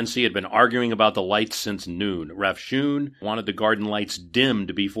the DNC had been arguing about the lights since noon. Rafshoon wanted the garden lights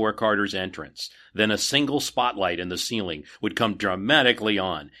dimmed before Carter's entrance. Then a single spotlight in the ceiling would come dramatically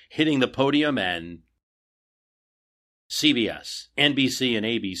on, hitting the podium, and CBS, NBC, and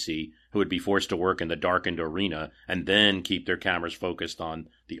ABC, who would be forced to work in the darkened arena and then keep their cameras focused on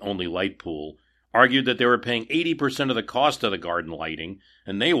the only light pool, argued that they were paying 80% of the cost of the garden lighting,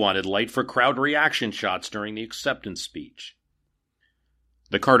 and they wanted light for crowd reaction shots during the acceptance speech.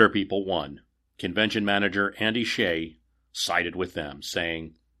 The Carter people won. Convention manager Andy Shea sided with them,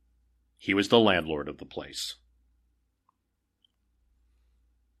 saying he was the landlord of the place.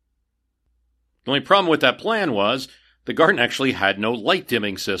 The only problem with that plan was the garden actually had no light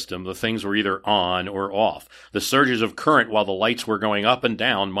dimming system. The things were either on or off. The surges of current while the lights were going up and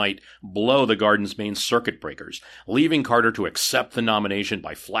down might blow the garden's main circuit breakers, leaving Carter to accept the nomination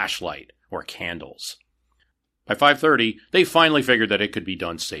by flashlight or candles. By 5:30, they finally figured that it could be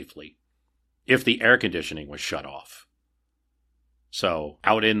done safely, if the air conditioning was shut off. So,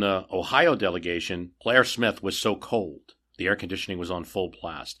 out in the Ohio delegation, Claire Smith was so cold, the air conditioning was on full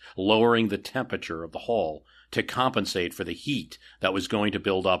blast, lowering the temperature of the hall to compensate for the heat that was going to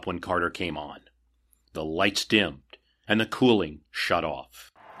build up when Carter came on. The lights dimmed, and the cooling shut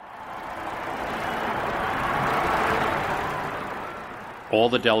off. All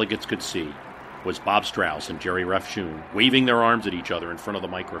the delegates could see was Bob Strauss and Jerry Rafshoon waving their arms at each other in front of the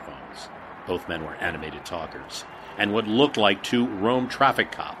microphones. Both men were animated talkers, and what looked like two Rome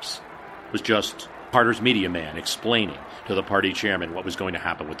traffic cops was just Carter's media man explaining to the party chairman what was going to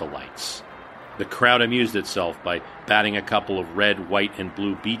happen with the lights. The crowd amused itself by batting a couple of red, white, and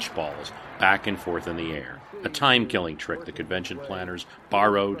blue beach balls back and forth in the air, a time-killing trick the convention planners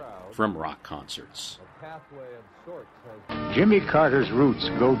borrowed from rock concerts. Jimmy Carter's roots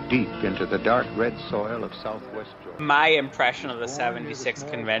go deep into the dark red soil of southwest Georgia. My impression of the 76th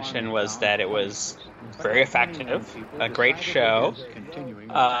convention was that it was very effective, a great show.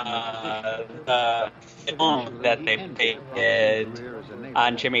 The film that they did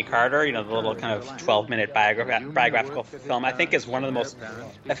on Jimmy Carter, the little kind of 12-minute biographical film, I think is one of the most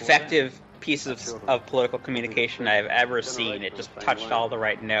effective pieces of political communication I've ever seen. It just touched all the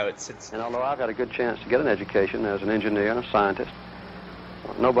right notes. And although I've had a good chance to get an education as an engineer and a scientist,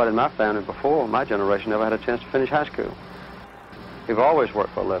 nobody in my family before my generation ever had a chance to finish high school. We've always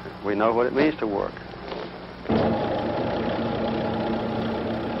worked for a living. We know what it means to work.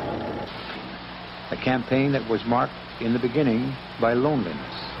 A campaign that was marked in the beginning by loneliness.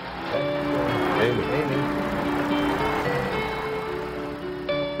 Amy.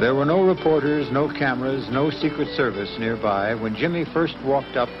 There were no reporters, no cameras, no Secret Service nearby when Jimmy first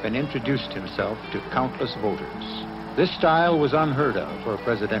walked up and introduced himself to countless voters. This style was unheard of for a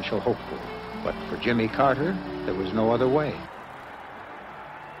presidential hopeful, but for Jimmy Carter, there was no other way.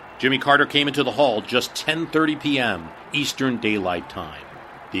 Jimmy Carter came into the hall just 10:30 p.m. Eastern Daylight Time,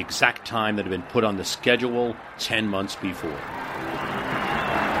 the exact time that had been put on the schedule 10 months before.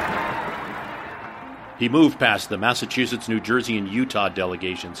 He moved past the Massachusetts, New Jersey, and Utah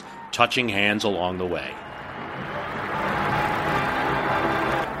delegations, touching hands along the way.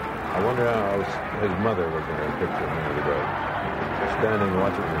 I wonder how his mother was in her picture a minute ago, standing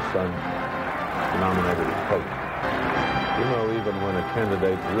watching his son nominated as president. Even when a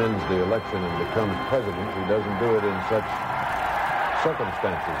candidate wins the election and becomes president, he doesn't do it in such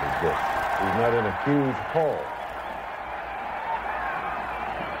circumstances as this. He's not in a huge hall.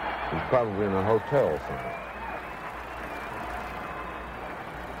 He's probably in a hotel somewhere.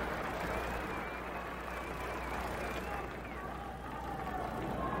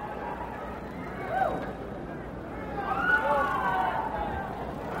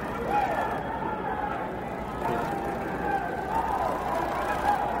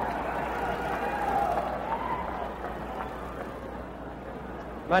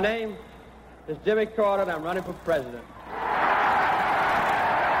 My name is Jimmy Carter, and I'm running for president.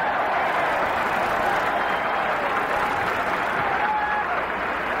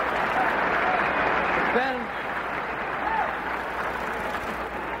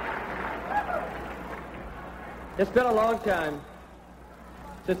 It's been a long time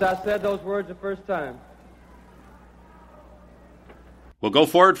since I said those words the first time. We'll go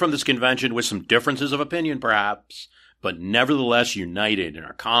forward from this convention with some differences of opinion, perhaps, but nevertheless united in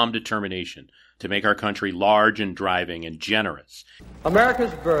our calm determination to make our country large and driving and generous.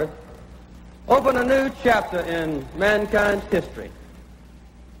 America's birth opened a new chapter in mankind's history.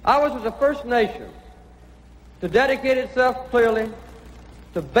 Ours was the first nation to dedicate itself clearly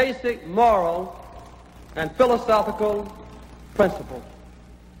to basic moral and philosophical principles.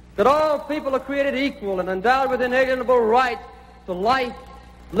 That all people are created equal and endowed with inalienable rights to life,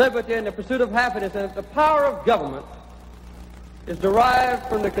 liberty, and the pursuit of happiness, and that the power of government is derived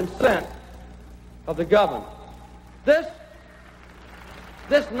from the consent of the governed. This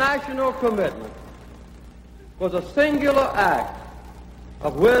national commitment was a singular act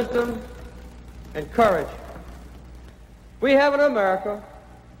of wisdom and courage. We have an America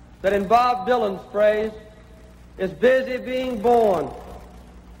that, in Bob Dylan's phrase, is busy being born,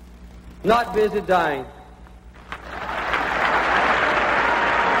 not busy dying.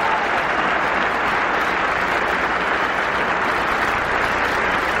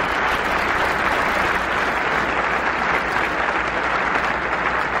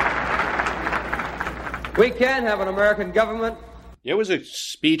 We can have an American government. It was a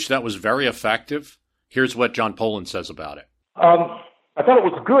speech that was very effective. Here's what John Poland says about it. I thought it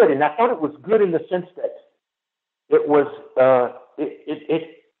was good, and I thought it was good in the sense that it was,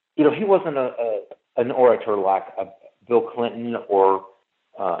 he wasn't an orator like a Bill Clinton or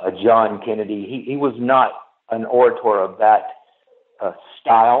a John Kennedy. He was not an orator of that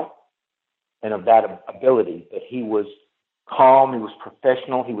style and of that ability, but he was calm, he was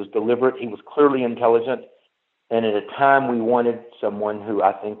professional, he was deliberate, he was clearly intelligent, and at a time we wanted someone who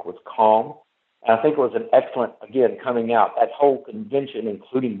I think was calm And I think it was an excellent, again, coming out, that whole convention,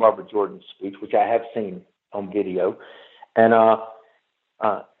 including Barbara Jordan's speech, which I have seen on video. And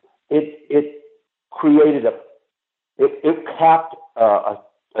it created it capped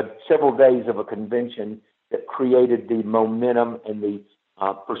several days of a convention that created the momentum and the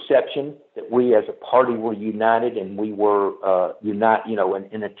perception that we as a party were united, and we were in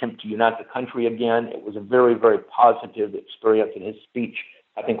an attempt to unite the country again. It was a very, very positive experience, and his speech,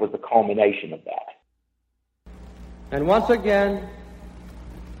 I think, was the culmination of that. And once again,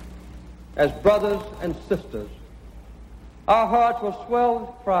 as brothers and sisters, our hearts were swelled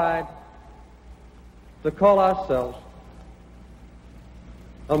with pride to call ourselves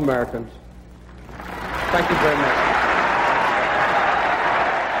Americans. Thank you very much.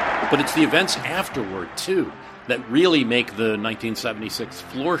 But it's the events afterward, too, that really make the 1976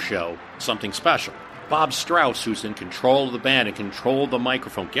 floor show something special. Bob Strauss, who's in control of the band and control of the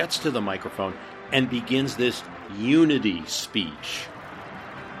microphone, gets to the microphone and begins this unity speech.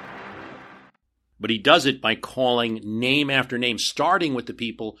 But he does it by calling name after name, starting with the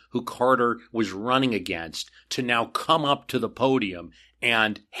people who Carter was running against, to now come up to the podium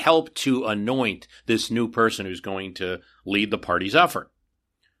and help to anoint this new person who's going to lead the party's effort.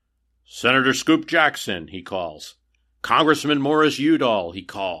 Senator Scoop Jackson, he calls. Congressman Morris Udall, he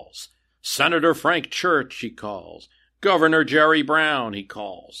calls. Senator Frank Church, he calls. Governor Jerry Brown, he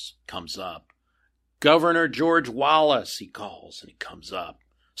calls. Comes up. Governor George Wallace, he calls, and he comes up.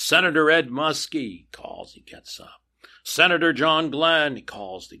 Senator Ed Muskie calls, he gets up. Senator John Glenn, he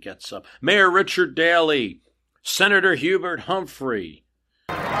calls, he gets up. Mayor Richard Daley. Senator Hubert Humphrey.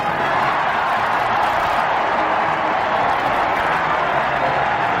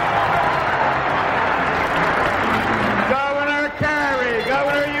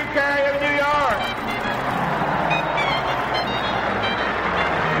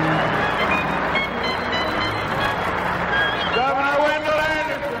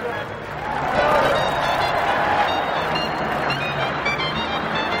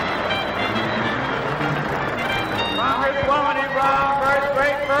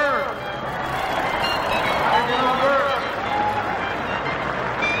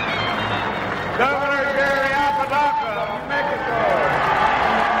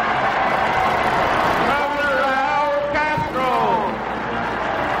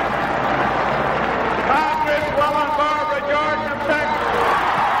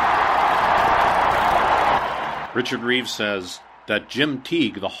 Richard Reeves says that Jim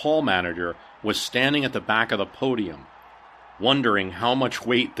Teague, the hall manager, was standing at the back of the podium, wondering how much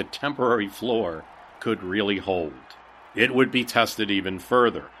weight the temporary floor could really hold. It would be tested even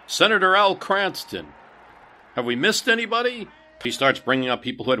further. Senator Al Cranston. Have we missed anybody? He starts bringing up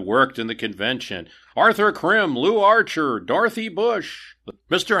people who had worked in the convention. Arthur Krim, Lou Archer, Dorothy Bush,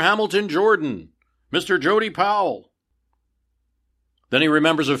 Mr. Hamilton Jordan, Mr. Jody Powell. Then he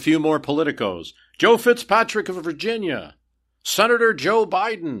remembers a few more politicos. Joe Fitzpatrick of Virginia, Senator Joe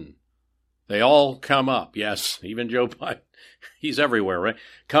Biden. They all come up. Yes, even Joe Biden. He's everywhere, right?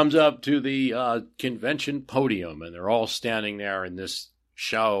 Comes up to the convention podium, and they're all standing there in this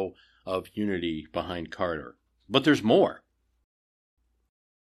show of unity behind Carter. But there's more.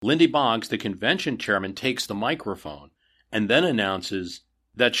 Lindy Boggs, the convention chairman, takes the microphone and then announces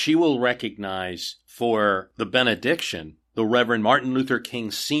that she will recognize for the benediction the Reverend Martin Luther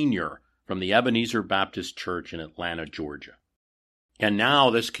King Sr. from the Ebenezer Baptist Church in Atlanta, Georgia. And now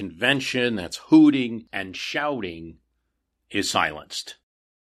this convention that's hooting and shouting is silenced.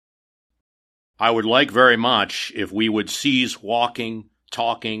 I would like very much if we would cease walking,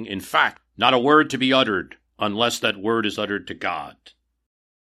 talking, in fact, not a word to be uttered unless that word is uttered to God.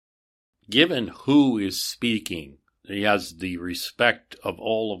 Given who is speaking, he has the respect of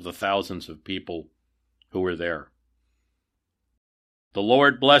all of the thousands of people who were there. The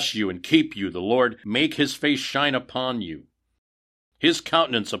Lord bless you and keep you. The Lord make his face shine upon you, his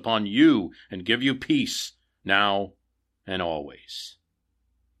countenance upon you, and give you peace now and always.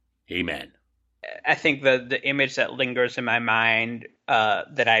 Amen. I think the image that lingers in my mind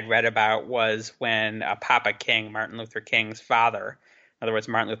that I'd read about was when Papa King, Martin Luther King's father, in other words,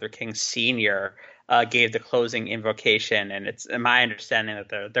 Martin Luther King Sr., gave the closing invocation. And it's my understanding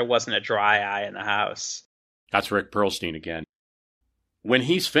that there wasn't a dry eye in the house. That's Rick Perlstein again. When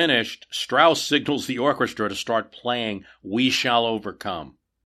he's finished, Strauss signals the orchestra to start playing We Shall Overcome.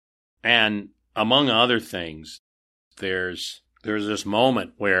 And among other things, there's this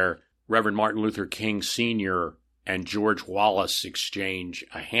moment where Reverend Martin Luther King Sr. and George Wallace exchange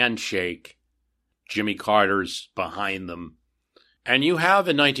a handshake. Jimmy Carter's behind them. And you have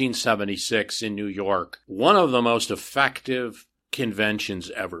in 1976 in New York one of the most effective conventions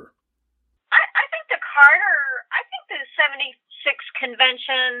ever. I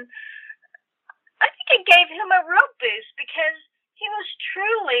convention, I think it gave him a real boost because he was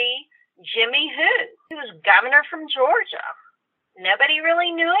truly Jimmy Who. He was governor from Georgia. Nobody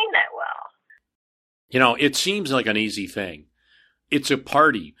really knew him that well. You know, it seems like an easy thing. It's a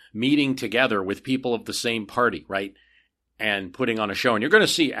party, meeting together with people of the same party, right? And putting on a show. And you're going to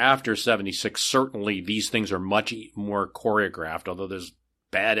see after 76, certainly these things are much more choreographed, although there's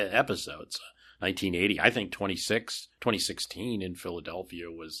bad episodes. 1980, I think 2016 in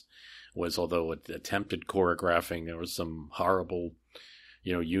Philadelphia was although it attempted choreographing, there was some horrible,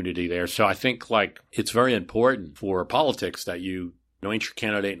 unity there. So I think it's very important for politics that you anoint your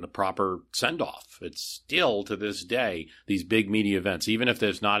candidate in the proper send-off. It's still, to this day, these big media events, even if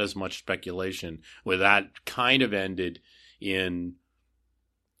there's not as much speculation, where that kind of ended in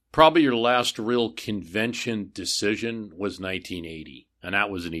probably your last real convention decision was 1980, and that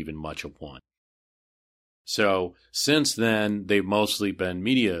wasn't even much of one. So since then, they've mostly been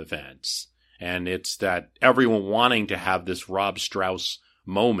media events, and it's that everyone wanting to have this Rob Strauss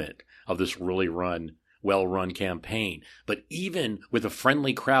moment of this really well-run campaign. But even with a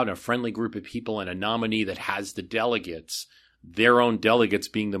friendly crowd, a friendly group of people, and a nominee that has the delegates, their own delegates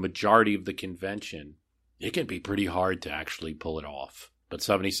being the majority of the convention, it can be pretty hard to actually pull it off. But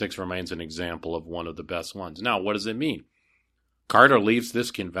 76 remains an example of one of the best ones. Now, what does it mean? Carter leaves this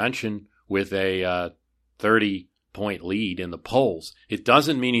convention with a 30-point lead in the polls. It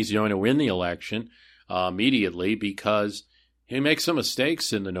doesn't mean he's going to win the election immediately, because he makes some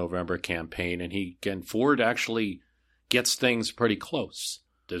mistakes in the November campaign, and Ford actually gets things pretty close.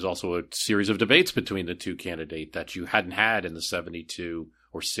 There's also a series of debates between the two candidates that you hadn't had in the 72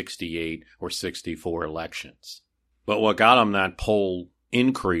 or 68 or 64 elections. But what got him that poll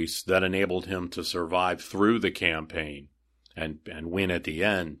increase that enabled him to survive through the campaign and win at the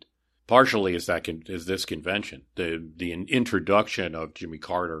end, partially is this convention, the introduction of Jimmy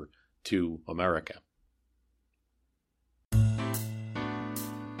Carter to America.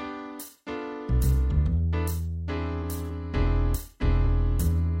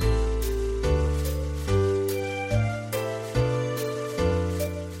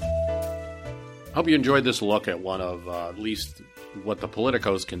 I hope you enjoyed this look at one of, at least what the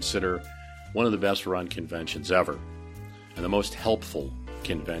politicos consider one of the best run conventions ever, and the most helpful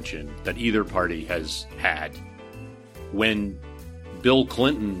convention that either party has had. When Bill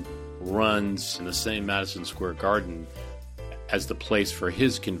Clinton runs in the same Madison Square Garden as the place for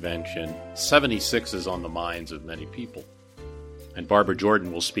his convention, 76 is on the minds of many people. And Barbara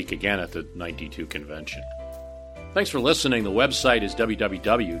Jordan will speak again at the 92 convention. Thanks for listening. The website is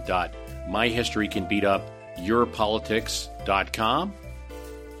www.myhistorycanbeatupyourpolitics.com.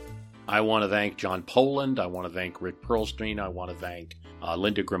 I want to thank John Poland. I want to thank Rick Perlstein. I want to thank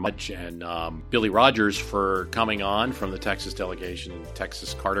Linda Grimach and Billy Rogers for coming on from the Texas delegation in the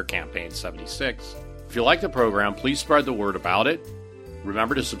Texas Carter Campaign 76. If you like the program, please spread the word about it.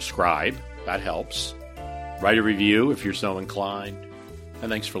 Remember to subscribe. That helps. Write a review if you're so inclined. And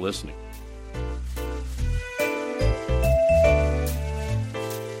thanks for listening.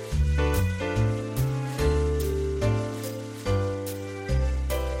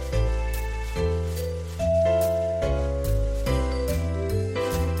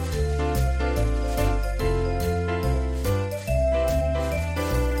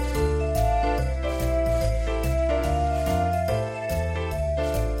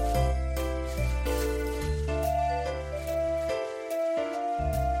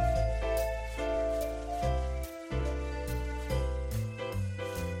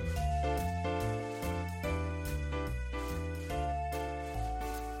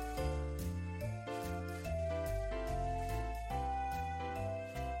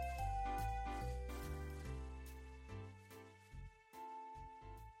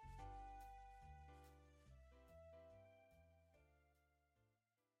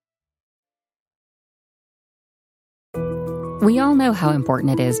 We all know how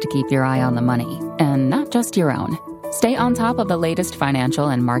important it is to keep your eye on the money, and not just your own. Stay on top of the latest financial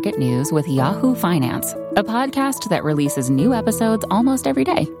and market news with Yahoo Finance, a podcast that releases new episodes almost every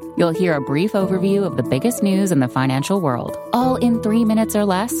day. You'll hear a brief overview of the biggest news in the financial world, all in 3 minutes or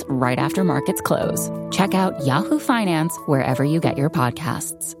less, right after markets close. Check out Yahoo Finance wherever you get your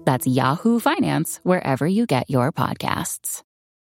podcasts. That's Yahoo Finance wherever you get your podcasts.